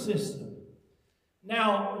root system.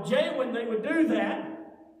 Now, Jay, when they would do that,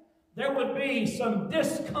 there would be some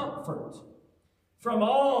discomfort from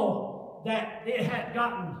all that it had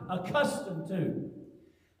gotten accustomed to.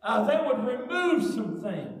 They would remove some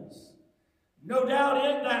things. No doubt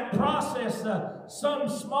in that process, some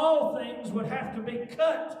small things would have to be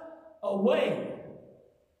cut away.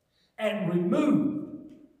 and removed.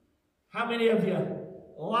 How many of you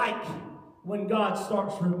like when God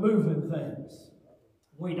starts removing things?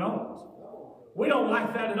 We don't. We don't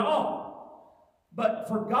like that at all. But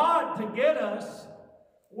for God to get us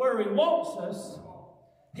where He wants us,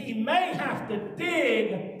 He may have to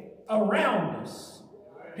dig around us.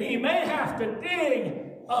 He may have to dig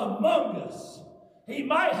among us. He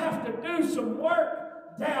might have to do some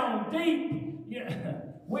work down deep. Yeah.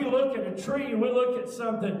 We look at a tree and we look at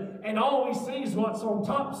something and all we see is what's on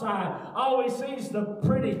top side. All we see is the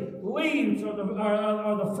pretty leaves or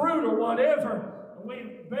the fruit or whatever.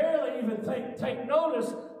 We barely even take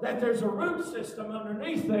notice that there's a root system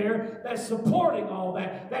underneath there that's supporting all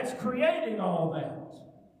that, that's creating all that.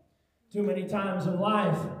 Too many times in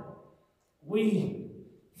life, we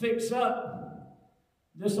fix up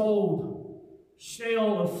this old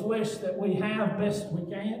shell of flesh that we have best we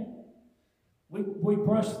can. We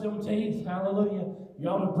brush them teeth, hallelujah. You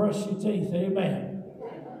ought to brush your teeth, amen.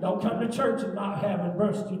 Don't come to church and not having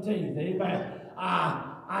brushed your teeth, amen.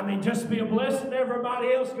 I mean, just be a blessing to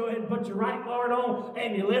everybody else. Go ahead and put your right guard on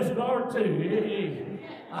and your left guard too.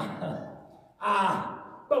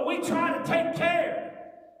 But we try to take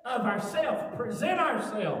care of ourselves, present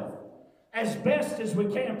ourselves as best as we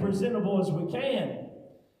can, presentable as we can.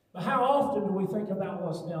 But how often do we think about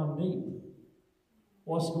what's down deep?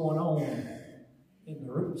 What's going on in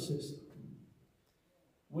the root system?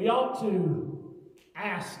 We ought to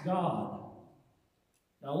ask God,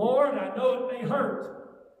 now Lord, I know it may hurt,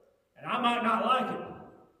 and I might not like it,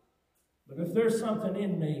 but if there's something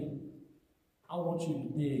in me, I want you to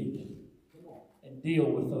dig and deal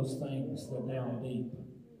with those things that are down deep.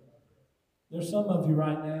 There's some of you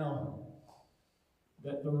right now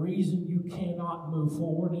that the reason you cannot move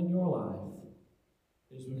forward in your life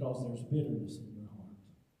is because there's bitterness in your heart.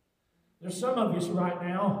 There's some of us right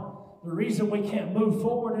now, the reason we can't move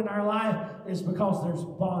forward in our life is because there's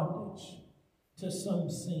bondage to some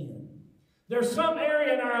sin. There's some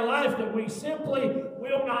area in our life that we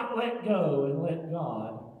will not let go and let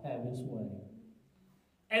God have His way.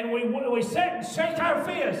 And we sit and shake our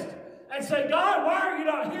fist and say, God, why are you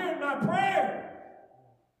not hearing my prayer?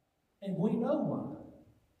 And we know why.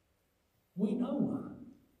 We know why.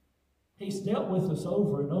 He's dealt with us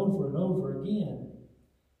over and over and over again.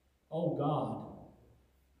 Oh God,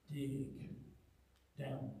 dig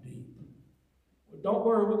down deep. Don't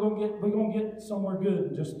worry, we're gonna get somewhere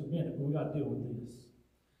good in just a minute, but we got to deal with this.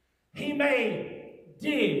 He may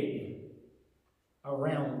dig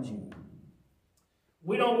around you.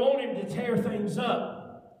 We don't want Him to tear things up.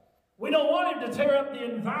 We don't want Him to tear up the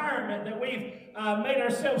environment that we've made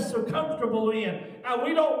ourselves so comfortable in.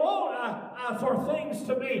 We don't want for things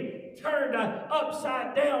to be turned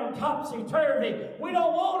upside down, topsy-turvy. We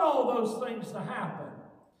don't want all those things to happen.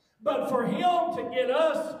 But for Him to get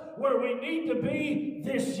us where we need to be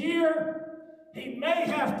this year, He may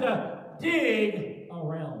have to dig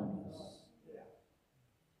around us.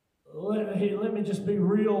 Let me just be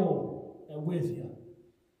real with you.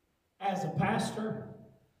 As a pastor,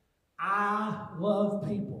 I love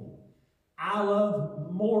people. I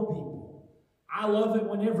love more people. I love it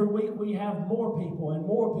when every week we have more people and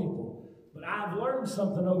more people. But I've learned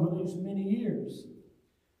something over these many years.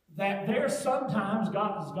 That there's sometimes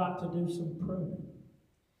God has got to do some pruning.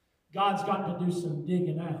 God's got to do some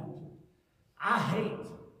digging out. I hate,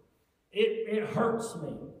 it hurts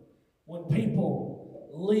me when people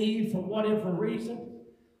leave for whatever reason.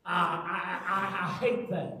 I hate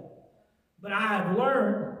that. But I have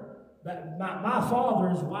learned that my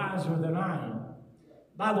Father is wiser than I am.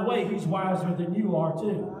 By the way, He's wiser than you are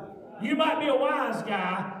too. You might be a wise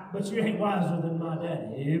guy, but you ain't wiser than my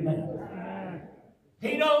daddy. Amen.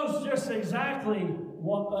 He knows just exactly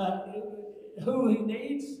who He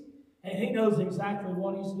needs, and He knows exactly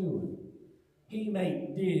what He's doing. He may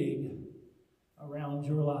dig around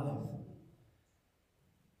your life.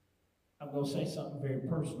 I'm going to say something very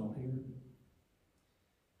personal here.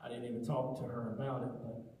 I didn't even talk to her about it,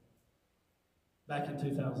 but back in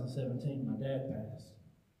 2017, my dad passed.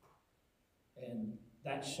 And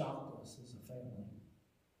that shocked us as a family.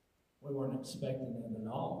 We weren't expecting it at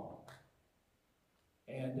all.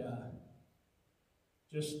 And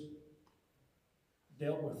just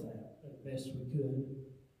dealt with that as best we could.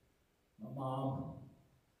 My mom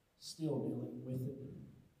still dealing with it.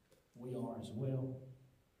 We are as well.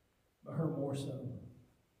 But her more so.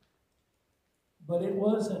 But it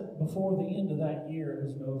wasn't before the end of that year, it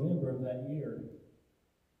was November of that year,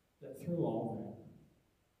 that through all that,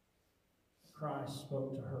 Christ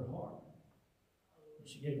spoke to her heart. And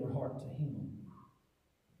she gave her heart to Him.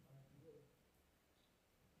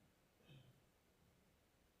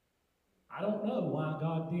 I I don't know why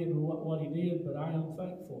God did what he did, but I am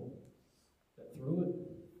thankful that through it,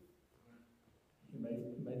 he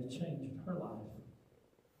made a change in her life,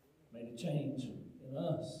 made a change in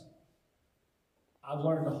us. I've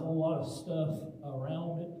learned a whole lot of stuff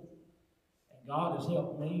around it, and God has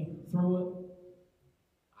helped me through it.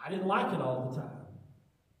 I didn't like it all the time,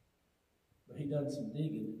 but he done some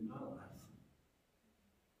digging in my life.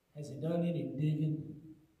 Has he done any digging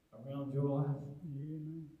around your life?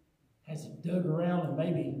 Has he dug around and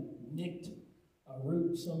maybe nicked a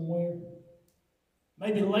root somewhere?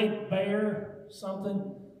 Maybe laid bare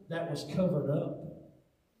something that was covered up?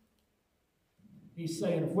 He's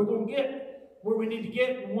saying, if we're going to get where we need to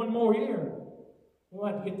get in one more year, we'll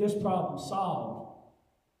have to get this problem solved,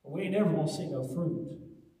 or we ain't ever going to see no fruit.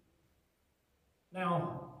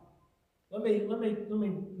 Now, let me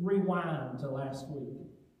rewind to last week.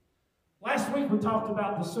 Last week we talked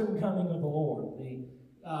about the soon coming of the Lord.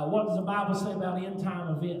 What does the Bible say about end time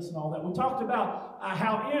events and all that? We talked about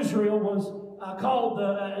how Israel was called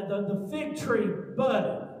the fig tree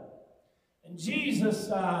budded, and Jesus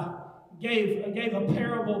gave a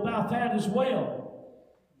parable about that as well.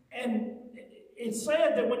 And it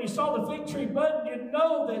said that when you saw the fig tree budding, you'd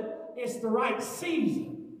know that it's the right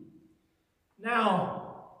season. Now,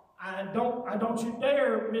 I don't you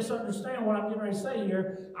dare misunderstand what I'm getting ready to say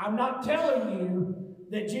here. I'm not telling you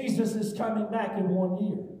that Jesus is coming back in 1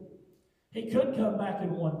 year. He could come back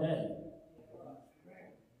in 1 day.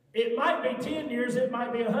 It might be 10 years, it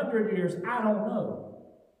might be 100 years. I don't know.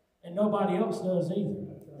 And nobody else does either.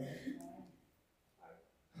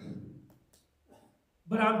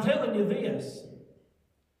 But I'm telling you this.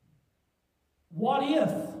 What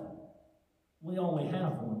if we only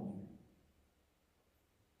have 1 year?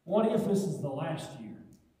 What if this is the last year?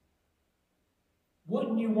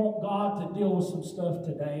 Wouldn't you want God to deal with some stuff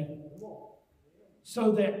today?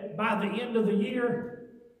 So that by the end of the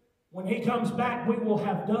year, when he comes back, we will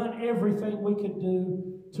have done everything we could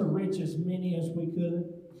do to reach as many as we could.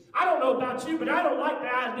 I don't know about you, but I don't like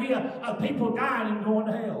the idea of people dying and going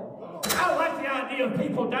to hell. I don't like the idea of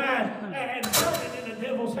people dying and burning in the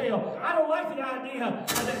devil's hell. I don't like the idea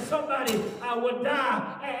that somebody would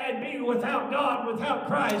die and be without God, without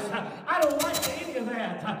Christ. I don't like any of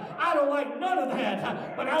that. I don't like none of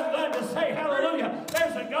that. But I'm glad to say, hallelujah,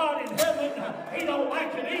 there's a God in heaven. He don't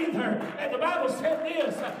like it either. And the Bible said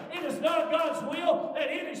this, it is not God's will that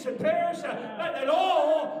any should perish, but that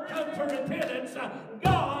all come to repentance.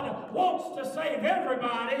 God wants to save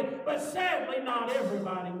everybody, but sadly not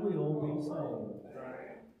everybody will be saved.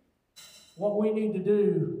 What we need to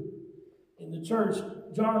do in the church,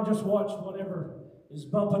 John, just watch whatever is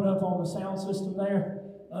bumping up on the sound system there.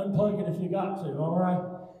 Unplug it if you got to, all right?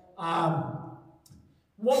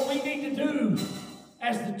 What we need to do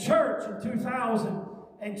as the church in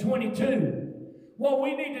 2022, what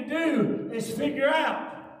we need to do is figure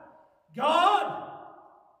out, God,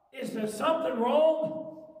 is there something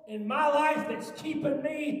wrong in my life that's keeping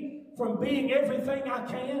me from being everything I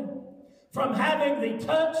can? From having the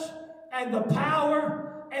touch and the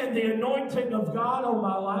power and the anointing of God on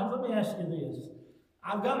my life? Let me ask you this.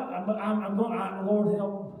 Lord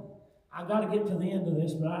help, I've got to get to the end of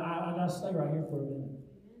this, but I got to stay right here for a minute.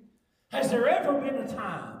 Has there ever been a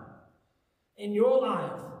time in your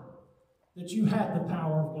life that you had the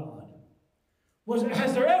power of God?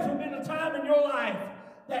 Has there ever been a time in your life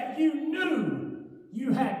that you knew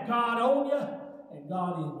you had God on you and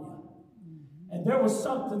God in you? And there was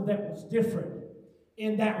something that was different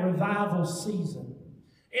in that revival season.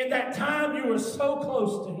 In that time you were so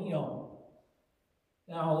close to Him.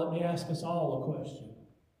 Now let me ask us all a question.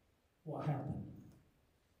 What happened?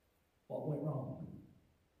 What went wrong?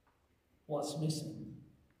 What's missing?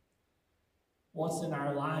 What's in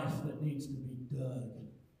our life that needs to be dug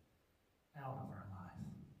out of our life?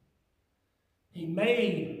 He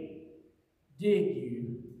may dig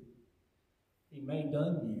you. He may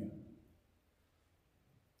dung you.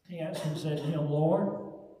 He answered and said to him, Lord,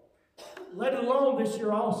 let it alone this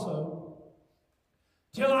year also,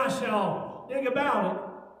 till I shall dig about it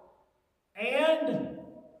and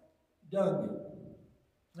dung it.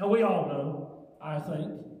 Now we all know, I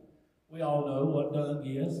think, we all know what dung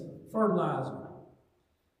is. Fertilizer.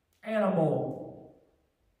 Animal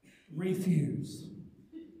refuse.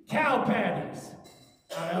 Cow patties.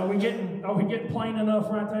 Are we getting plain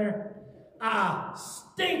enough right there?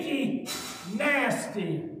 Stinky,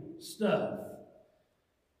 nasty stuff.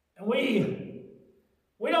 And we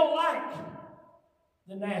don't like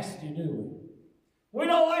the nasty, do we? We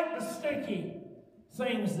don't like the stinky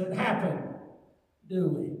things that happen, do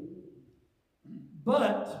we?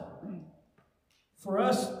 But for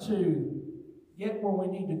us to get where we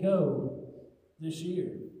need to go, this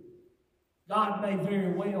year. God may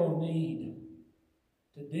very well need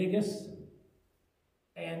to dig us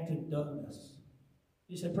and to dung us.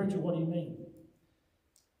 You say, preacher, what do you mean?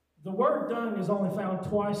 The word dung is only found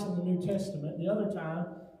twice in the New Testament. The other time,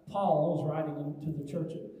 Paul is writing to the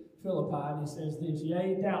church at Philippi, and he says this,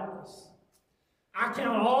 yea, doubtless, I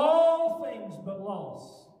count all things but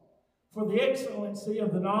loss for the excellency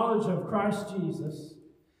of the knowledge of Christ Jesus,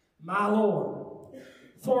 my Lord,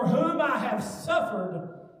 for whom I have suffered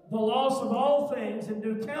the loss of all things, and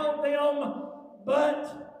do count them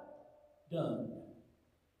but dung,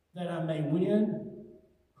 that I may win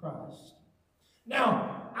Christ.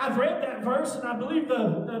 Now, I've read that verse, and I believe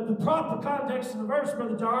the proper context of the verse,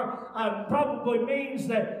 Brother John, probably means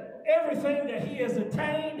that everything that he has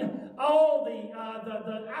attained, all the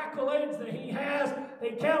accolades that he has,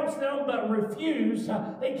 he counts them but refuse.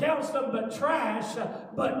 He counts them but trash,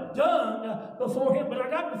 but dung before him. But I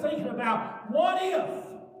got to thinking about, what if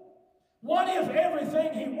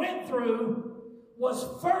everything he went through was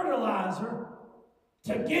fertilizer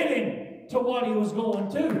to get him to what he was going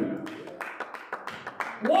to?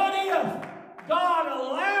 What if God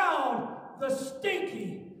allowed the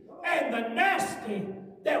stinky and the nasty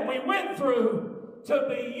that we went through to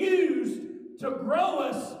be used to grow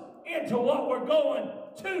us into what we're going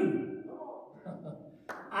to?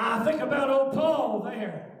 I think about old Paul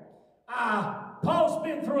there. Paul's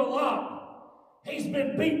been through a lot. He's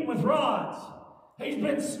been beaten with rods. He's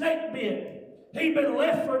been snake bit. He's been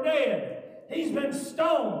left for dead. He's been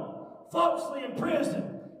stoned, falsely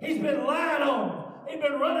imprisoned. He's been lied on. He's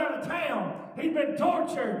been run out of town. He's been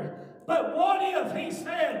tortured. But what if he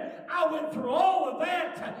said, I went through all of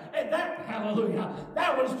that, and that, hallelujah,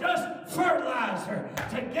 that was just fertilizer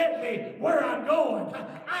to get me where I'm going.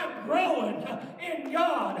 I'm growing in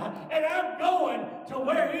God, and I'm going to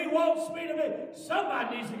where he wants me to be.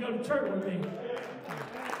 Somebody needs to go to church with me.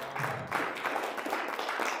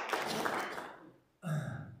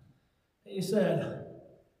 He said,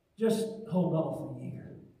 just hold off a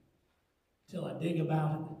year till I dig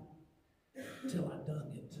about it, till I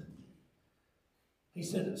dug it. He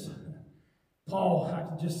said, Paul, I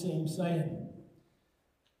can just see him saying,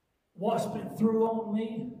 what's been thrown on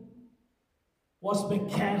me, what's been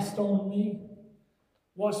cast on me,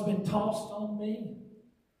 what's been tossed on me,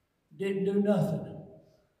 didn't do nothing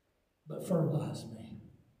but fertilize me.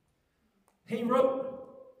 He wrote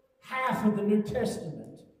half of the New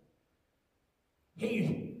Testament.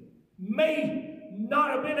 He may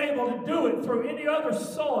not have been able to do it through any other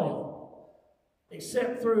soil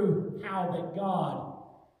except through how that God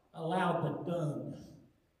allowed the dung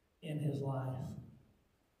in his life.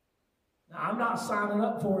 Now, I'm not signing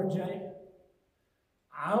up for it, Jay.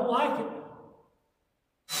 I don't like it.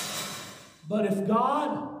 But if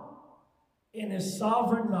God, in his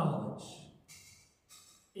sovereign knowledge,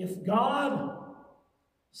 if God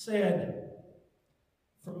said,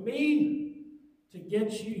 for me to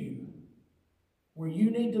get you where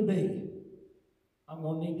you need to be, I'm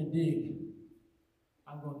going to need to dig.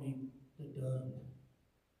 I'm going to need the dung.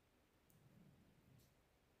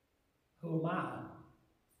 Who am I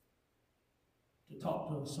to talk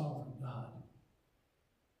to a sovereign God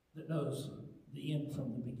that knows the end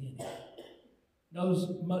from the beginning, knows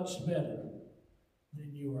much better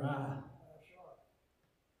than you or I?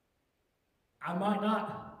 I might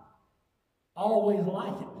not always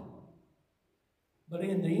like it, but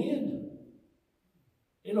in the end,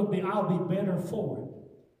 I'll be better for it.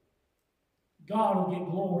 God will get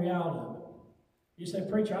glory out of it. You say,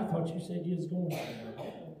 preacher, I thought you said you was going to.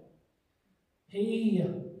 He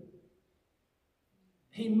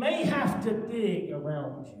may have to dig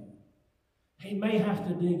around you. He may have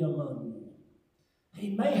to dig among you.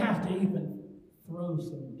 He may have to even throw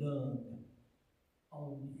some dung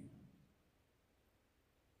on you.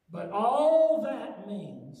 But all that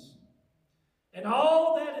means, and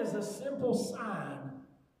all that is a simple sign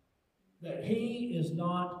that he is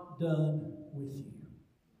not done with you.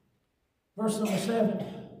 Verse number 7.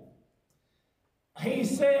 He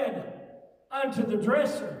said unto the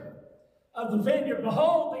dresser of the vineyard,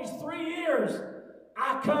 behold, these 3 years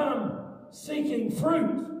I come seeking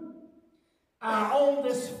fruit on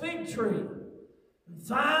this fig tree,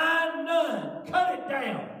 find none, cut it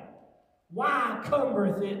down. Why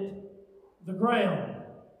cumbereth it the ground?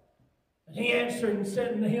 And he answered and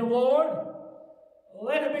said unto him, Lord,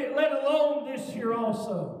 let alone this year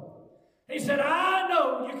also. He said, I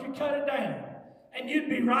know you can cut it down, and you'd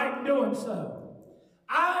be right in doing so.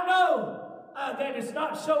 I know that it's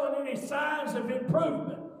not showing any signs of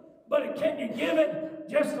improvement, but can you give it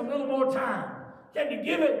just a little more time? Can you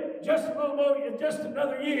give it just a little more, just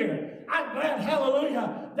another year. I'm glad,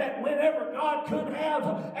 hallelujah, that whenever God could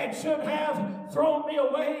have and should have thrown me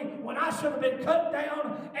away when I should have been cut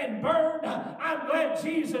down and burned, I'm glad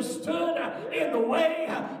Jesus stood in the way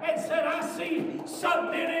and said, I see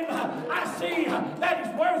something in him. I see that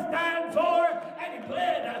he's worth dying for, and he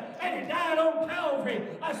bled and he died on Calvary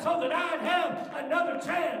so that I'd have another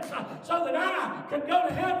chance, so that I could go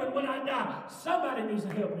to heaven when I die. Somebody needs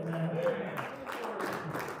to help me now.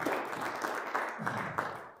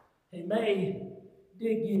 He may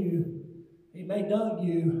dig you, he may dug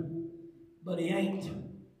you, but he ain't.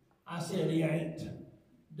 I said he ain't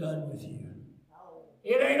done with you.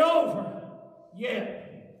 It ain't over yet.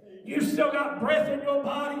 You still got breath in your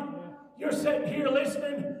body. You're sitting here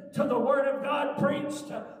listening to the Word of God preached.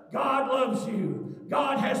 God loves you.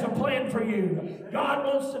 God has a plan for you. God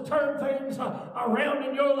wants to turn things around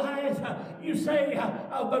in your life. You say,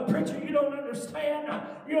 but preacher, you don't understand.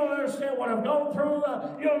 You don't understand what I've gone through.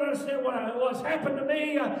 You don't understand what's happened to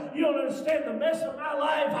me. You don't understand the mess of my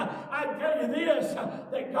life. I tell you this,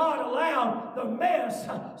 that God allowed the mess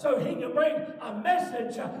so he can bring a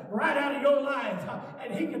message right out of your life.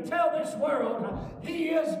 And he can tell this world, he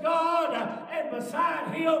is God, and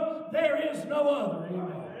beside him there is no other.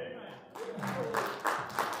 Amen.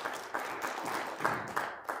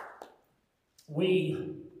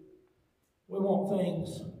 We want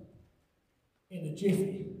things in a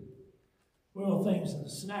jiffy. We want things in a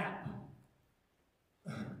snap.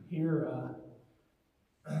 Here,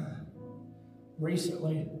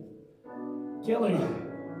 recently, Kelly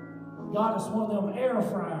got us one of them air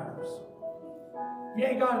fryers. If you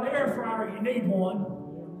ain't got an air fryer, you need one.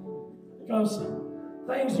 Because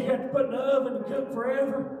things you have to put in the oven to cook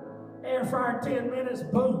forever, air fryer 10 minutes,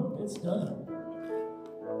 boom, it's done.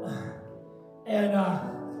 And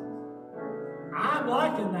I'm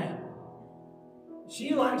liking that.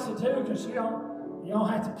 She likes it too, because you don't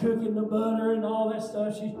have to cook in the butter and all that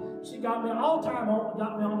stuff. She got me all the time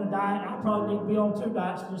got me on a diet. I probably need to be on 2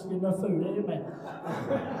 diets just to get enough food. Amen.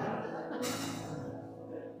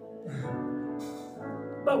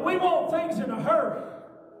 But we want things in a hurry.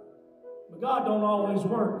 But God don't always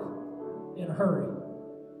work in a hurry.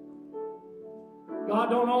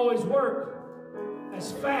 God don't always work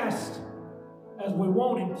as fast as we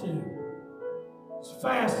want him to, as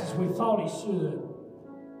fast as we thought he should.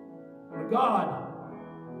 But God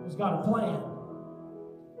has got a plan.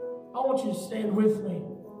 I want you to stand with me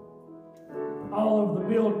all over the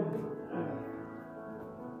building.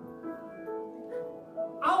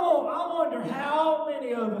 I wonder how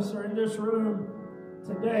many of us are in this room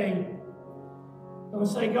today and would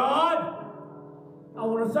say, God, I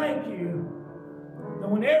want to thank you that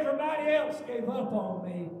when everybody else gave up on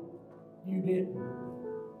me, you didn't.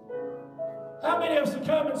 How many of us would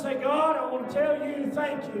come and say, God, I want to tell you,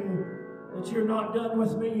 thank you, that you're not done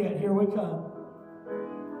with me yet. Here we come.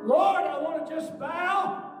 Lord, I want to just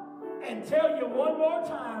bow and tell you one more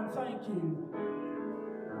time, thank you.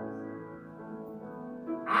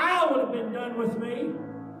 I would have been done with me.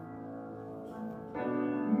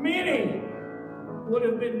 Many would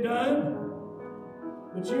have been done,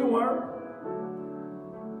 but you weren't.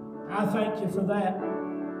 I thank you for that.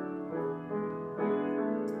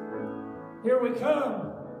 Here we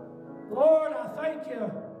come. Lord, I thank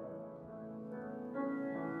you.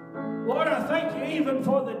 Lord, I thank you even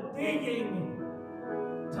for the digging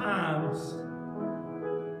times.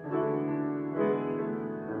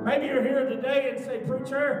 Maybe you're here today and say,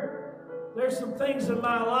 preacher, there's some things in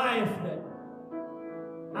my life that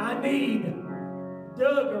I need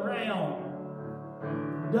dug around,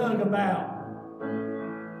 dug about.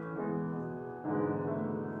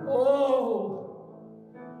 Oh,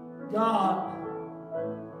 God,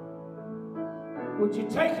 would you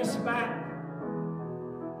take us back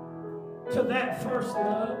to that first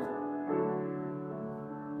love?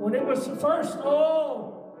 When it was the first,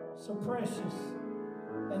 oh, so precious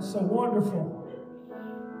and so wonderful.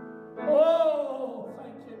 Oh,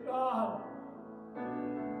 thank you, God,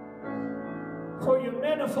 for your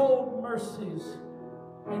manifold mercies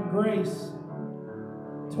and grace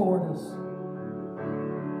toward us.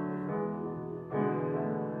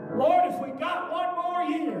 Lord, if we got one more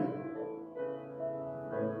year,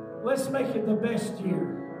 let's make it the best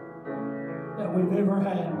year that we've ever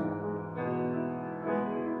had.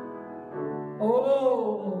 Oh,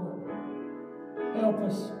 Lord, help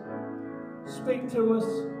us. Speak to us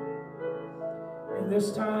in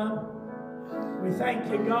this time. We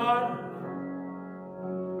thank you, God.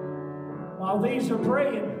 While these are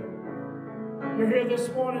praying, you're here this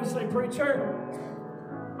morning and say, preacher,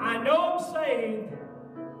 I know I'm saved,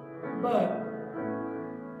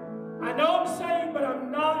 but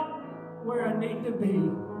I'm not where I need to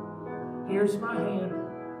be. Here's my hand.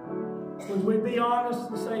 Would we be honest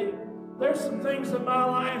and say, there's some things in my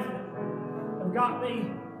life that have got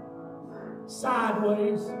me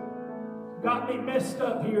sideways, got me messed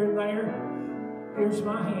up here and there. Here's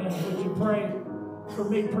my hand. Would you pray for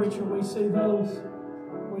me, preacher? We see those.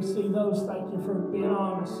 We see those. Thank you for being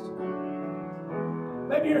honest.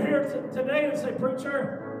 Maybe you're here today and say,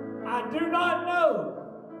 preacher, I do not know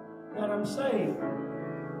that I'm saved.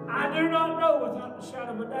 I do not know without the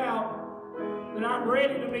shadow of a doubt that I'm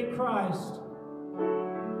ready to meet Christ.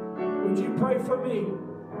 Would you pray for me?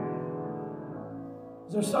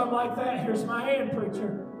 Is there something like that? Here's my hand,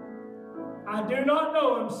 preacher. I do not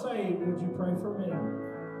know I'm saved. Would you pray for me?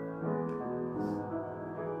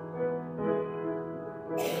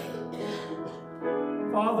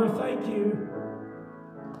 Father, thank you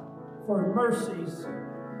for mercies.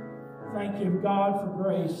 Thank you, God, for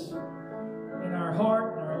grace in our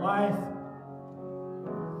heart and our life.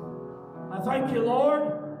 I thank you, Lord,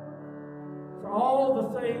 for all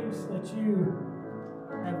the things that you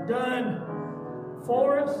have done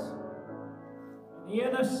for us and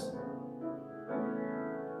in us.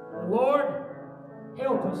 And Lord,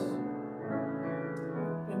 help us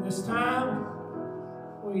in this time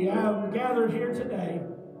we have gathered here today.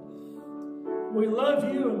 We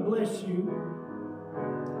love you and bless you.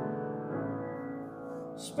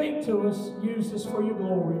 Speak to us. Use us for your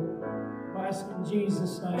glory. I ask in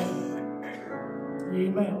Jesus' name.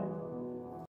 Amen.